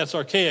Amendment. That's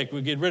archaic.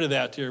 We get rid of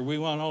that here. We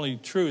want only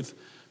truth,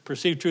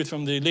 perceived truth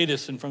from the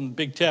elitists and from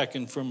big tech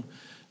and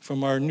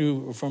from our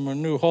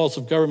new halls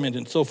of government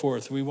and so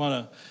forth. We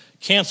want to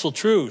cancel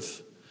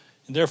truth,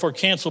 and therefore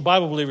cancel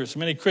Bible believers.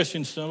 Many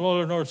Christians,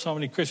 Lord knows how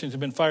many Christians have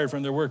been fired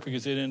from their work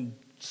because they didn't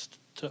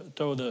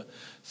toe the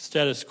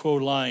status quo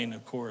line,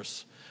 of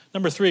course.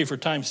 Number 3, for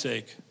time's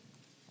sake.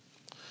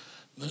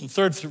 The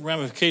third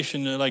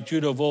ramification, like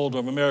Judah of old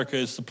of America,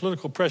 is the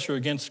political pressure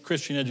against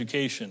Christian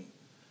education.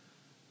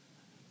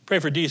 Pray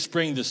for Dee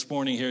Spring this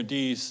morning here.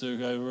 Dee's,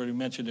 I already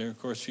mentioned her. Of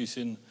course, she's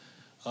in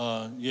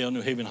Yale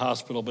New Haven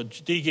Hospital.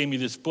 But Dee gave me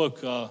this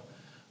book a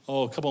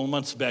couple of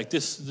months back.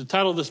 The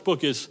title of this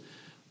book is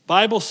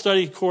Bible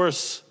Study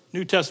Course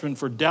New Testament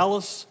for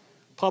Dallas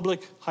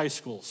Public High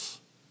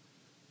Schools.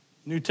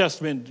 New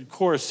Testament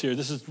course here.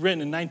 This is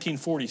written in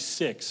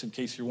 1946, in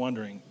case you're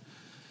wondering.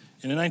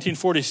 And in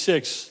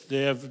 1946,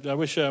 they have, I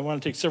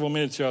want to take several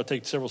minutes here. I'll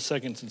take several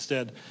seconds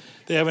instead.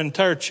 They have an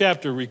entire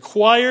chapter,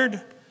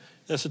 Required,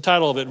 that's the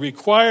title of it,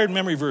 Required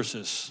Memory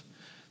Verses.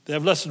 They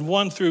have lesson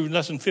 1 through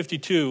lesson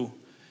 52.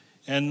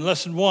 And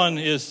lesson 1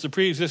 is the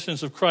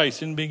pre-existence of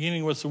Christ. In the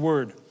beginning was the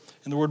Word,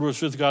 and the Word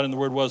was with God, and the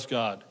Word was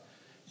God.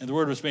 And the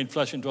Word was made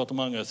flesh and dwelt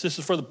among us. This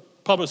is for the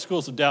public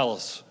schools of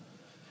Dallas.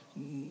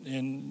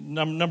 And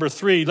number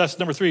 3, lesson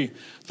number 3,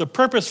 the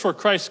purpose for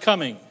Christ's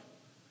coming.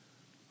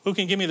 Who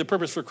can give me the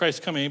purpose for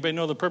Christ's coming? Anybody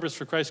know the purpose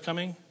for Christ's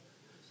coming?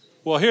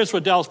 Well, here's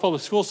what Dallas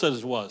Public School says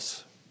it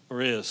was,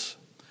 or is.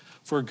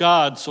 For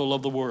God so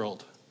loved the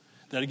world,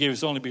 that he gave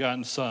his only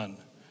begotten Son,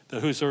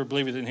 that whosoever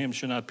believeth in him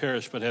should not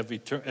perish, but have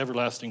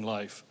everlasting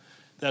life.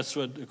 That's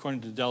what,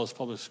 according to Dallas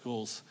Public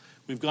Schools.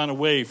 We've gone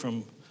away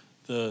from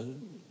the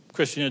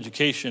Christian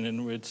education,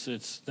 and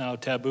it's now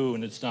taboo,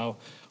 and it's now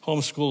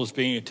homeschool is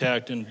being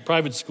attacked, and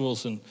private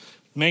schools and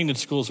magnet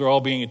schools are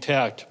all being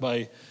attacked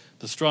by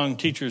the strong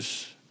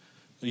teachers'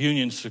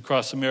 unions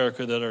across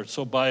America that are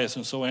so biased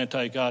and so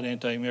anti-God,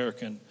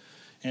 anti-American,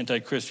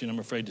 anti-Christian, I'm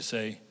afraid to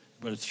say,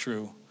 but it's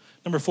true.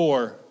 Number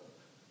 4,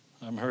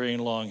 I'm hurrying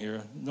along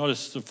here.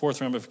 Notice the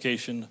 4th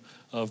ramification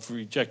of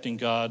rejecting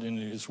God and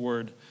his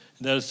word,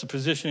 and that is the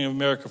positioning of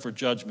America for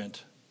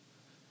judgment.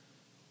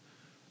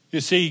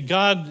 You see,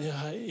 God,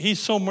 he's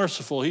so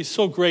merciful, he's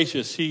so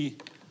gracious.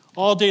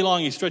 All day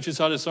long he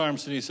stretches out his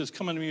arms and he says,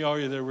 come unto me, all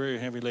you that are weary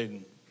and heavy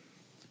laden.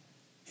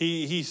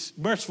 He's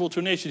merciful to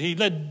a nation. He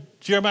let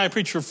Jeremiah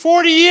preach for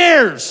 40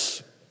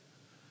 years.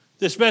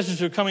 This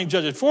message of coming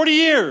judgment. 40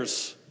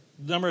 years.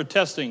 The number of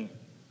testing.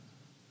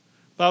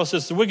 The Bible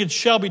says the wicked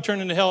shall be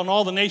turned into hell and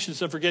all the nations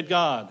that forget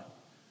God.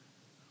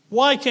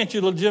 Why can't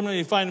you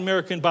legitimately find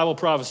American Bible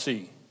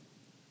prophecy?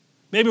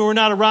 Maybe we're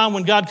not around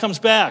when God comes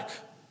back.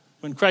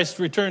 When Christ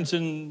returns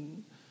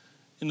in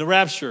the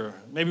rapture.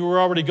 Maybe we're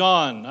already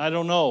gone. I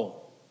don't know.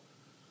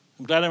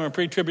 I'm glad I'm a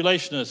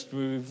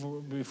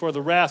pre-tribulationist before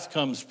the wrath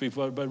comes.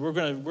 But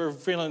we're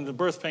feeling the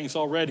birth pangs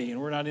already,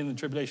 and we're not in the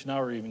tribulation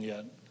hour even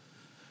yet.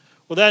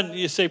 Well, then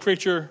you say,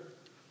 preacher,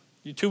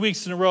 2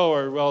 weeks in a row,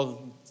 or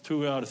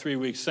 2 out of 3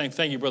 weeks.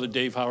 Thank you, Brother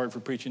Dave Howard, for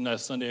preaching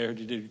last Sunday. I heard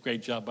you did a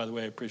great job, by the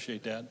way. I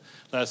appreciate that.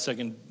 Last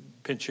second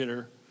pinch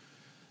hitter.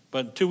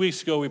 But 2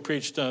 weeks ago, we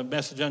preached a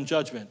message on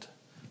judgment.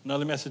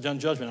 Another message on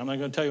judgment. I'm not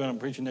going to tell you what I'm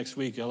preaching next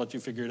week. I'll let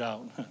you figure it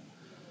out.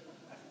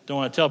 Don't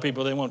want to tell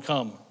people they won't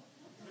come.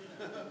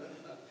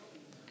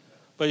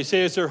 But you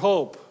say, is there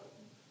hope?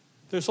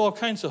 There's all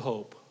kinds of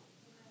hope.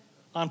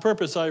 On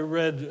purpose, I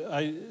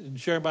read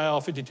Jeremiah,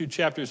 all 52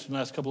 chapters in the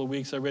last couple of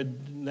weeks. I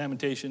read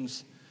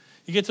Lamentations.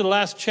 You get to the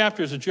last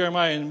chapters of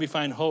Jeremiah, and we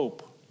find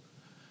hope.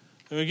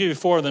 I'm going to give you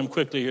 4 of them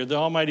quickly here. The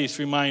Almighty's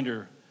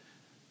reminder.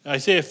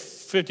 Isaiah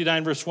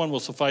 59, verse 1 will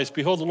suffice.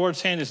 Behold, the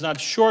Lord's hand is not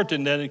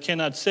shortened that it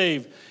cannot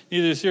save,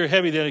 neither is his ear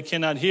heavy that it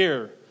cannot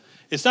hear.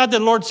 It's not that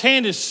the Lord's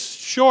hand is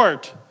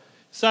short.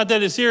 It's not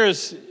that his ear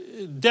is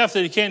deaf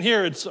that he can't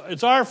hear.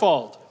 It's our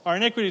fault. Our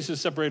iniquities have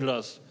separated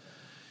us.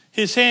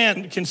 His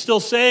hand can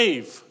still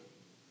save.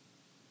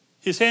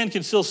 His hand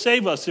can still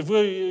save us if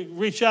we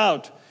reach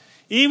out.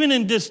 Even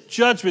in this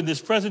judgment,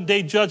 this present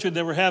day judgment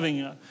that we're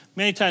having,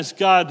 many times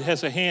God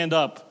has a hand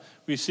up.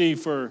 We see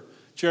for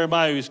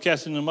Jeremiah, who was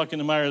cast in the muck and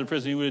the mire of the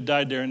prison, he would have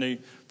died there. And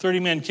 30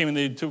 men came and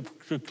they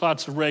took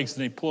clots of rags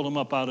and they pulled him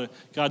up out of,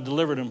 God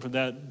delivered him from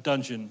that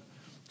dungeon.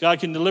 God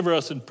can deliver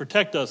us and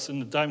protect us in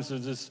the times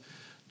of this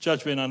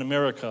judgment on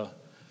America.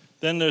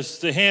 Then there's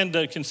the hand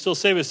that can still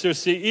save us.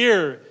 There's the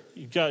ear,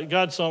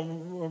 God's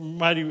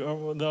almighty,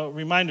 the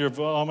reminder of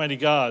Almighty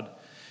God.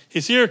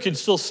 His ear can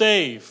still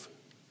save.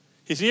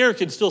 His ear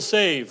can still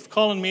save.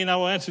 Call on me and I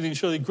will answer thee and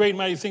show thee great and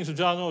mighty things which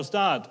thou knowest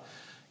not.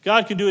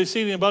 God can do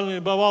exceedingly abundantly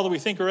above all that we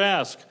think or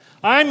ask.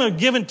 I'm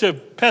given to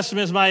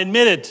pessimism. I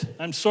admit it.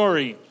 I'm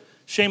sorry.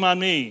 Shame on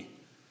me.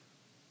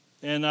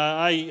 And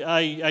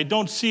I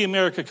don't see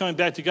America coming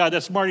back to God.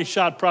 That's Marty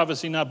Shott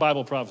prophecy, not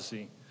Bible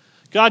prophecy.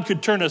 God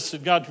could turn us,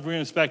 God could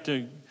bring us back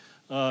to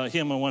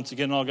him once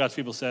again. All God's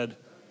people said,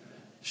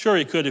 sure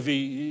he could.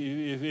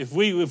 If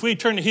we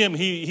turn to him,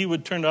 he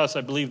would turn to us.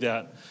 I believe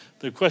that.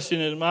 The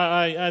question is,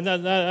 I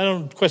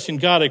don't question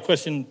God. I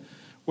question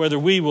whether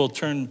we will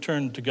turn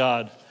to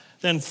God.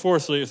 Then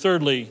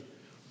thirdly,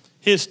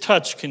 his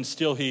touch can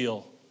still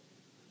heal.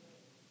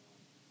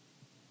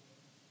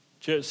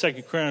 2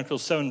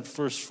 Chronicles 7,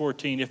 verse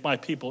 14, if my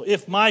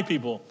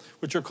people,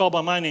 which are called by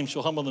my name,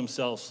 shall humble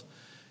themselves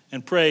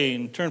and pray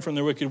and turn from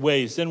their wicked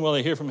ways, then will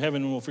I hear from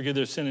heaven and will forgive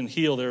their sin and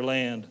heal their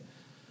land.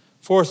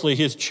 Fourthly,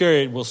 his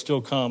chariot will still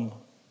come.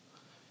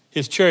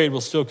 His chariot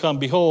will still come.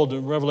 Behold,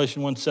 in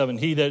Revelation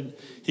 1:7,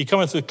 he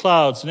cometh with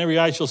clouds, and every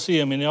eye shall see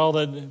him, and all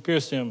that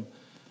pierced him.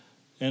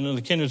 And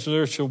the kingdoms of the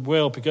earth shall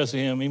wail because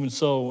of him. Even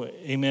so,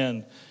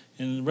 amen.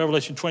 In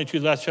Revelation 22,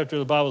 the last chapter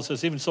of the Bible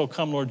says, even so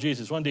come Lord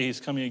Jesus. One day he's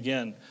coming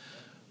again.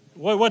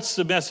 What's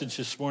the message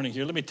this morning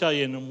here? Let me tell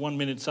you in a 1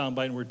 minute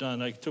soundbite and we're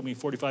done. It took me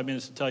 45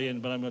 minutes to tell you,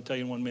 but I'm going to tell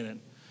you in 1 minute.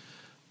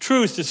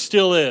 Truth is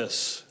still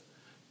is.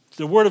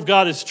 The word of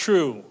God is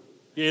true.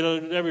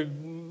 Let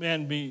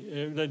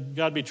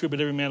God be true,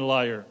 but every man a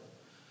liar.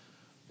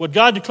 What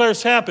God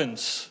declares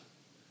happens.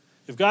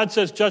 If God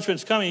says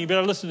judgment's coming, you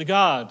better listen to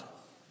God.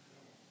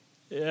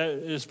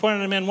 It's pointed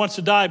at a man wants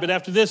to die, but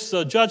after this,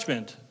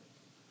 judgment.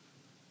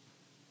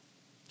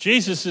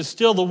 Jesus is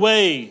still the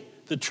way,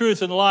 the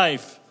truth, and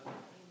life.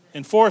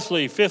 And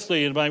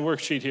fifthly, in my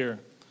worksheet here,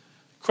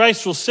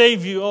 Christ will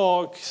save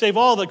all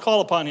that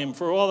call upon him.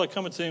 For all that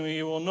cometh to him,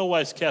 he will no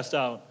wise cast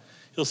out.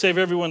 He'll save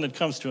everyone that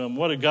comes to him.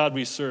 What a God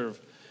we serve.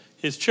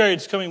 His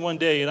chariot's coming one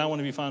day, and I want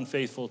to be found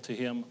faithful to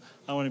him.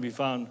 I want to be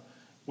found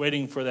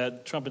waiting for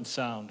that trumpet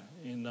sound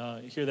and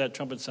hear that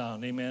trumpet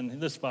sound. Amen.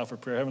 Let's bow for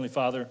prayer. Heavenly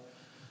Father,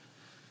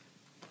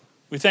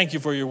 we thank you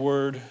for your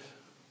word.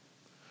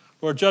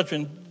 Lord,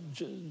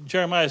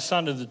 Jeremiah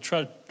sounded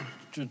the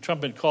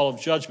trumpet call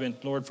of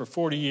judgment, Lord, for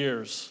 40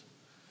 years.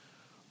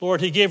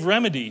 Lord, he gave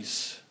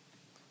remedies.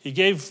 He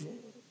gave,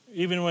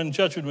 even when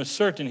judgment was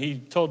certain, he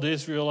told the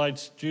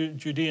Israelites,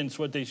 Judeans,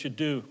 what they should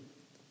do,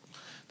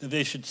 that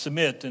they should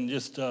submit and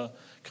just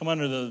come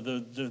under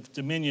the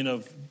dominion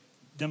of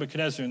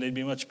Nebuchadnezzar, and they'd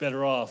be much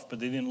better off, but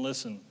they didn't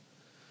listen.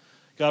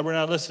 God, we're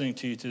not listening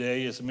to you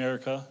today as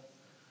America.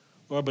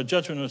 Lord, but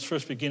judgment must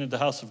first begin at the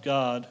house of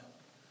God.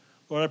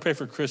 Lord, I pray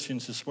for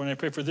Christians this morning. I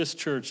pray for this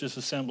church, this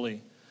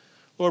assembly.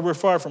 Lord, we're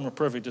far from a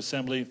perfect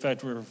assembly. In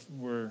fact,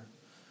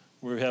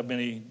 we have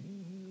many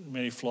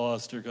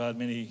flaws, dear God,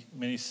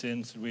 many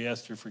sins. We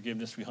ask your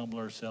forgiveness. We humble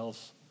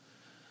ourselves.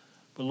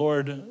 But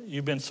Lord,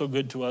 you've been so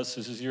good to us.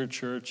 This is your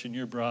church and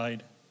your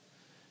bride.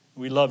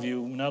 We love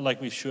you, not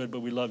like we should,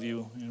 but we love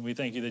you. And we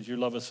thank you that you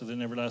love us with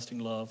an everlasting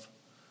love.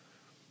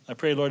 I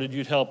pray, Lord, that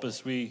you'd help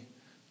us. We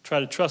try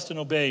to trust and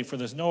obey, for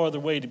there's no other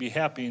way to be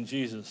happy in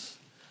Jesus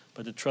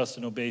but to trust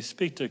and obey.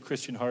 Speak to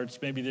Christian hearts.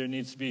 Maybe there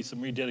needs to be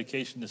some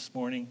rededication this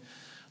morning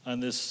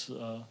on this.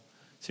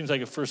 Seems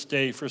like a first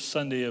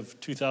Sunday of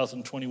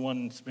 2021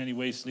 in many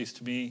ways, at least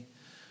to me.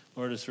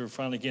 Lord, as we're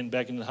finally getting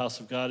back into the house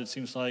of God, it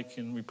seems like,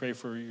 and we pray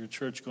for your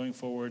church going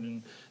forward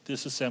and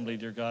this assembly,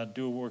 dear God.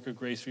 Do a work of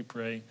grace, we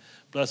pray.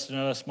 Bless in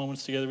our last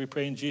moments together, we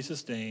pray in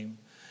Jesus' name.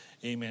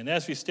 Amen.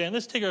 As we stand,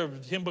 let's take our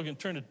hymn book and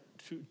turn to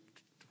 300.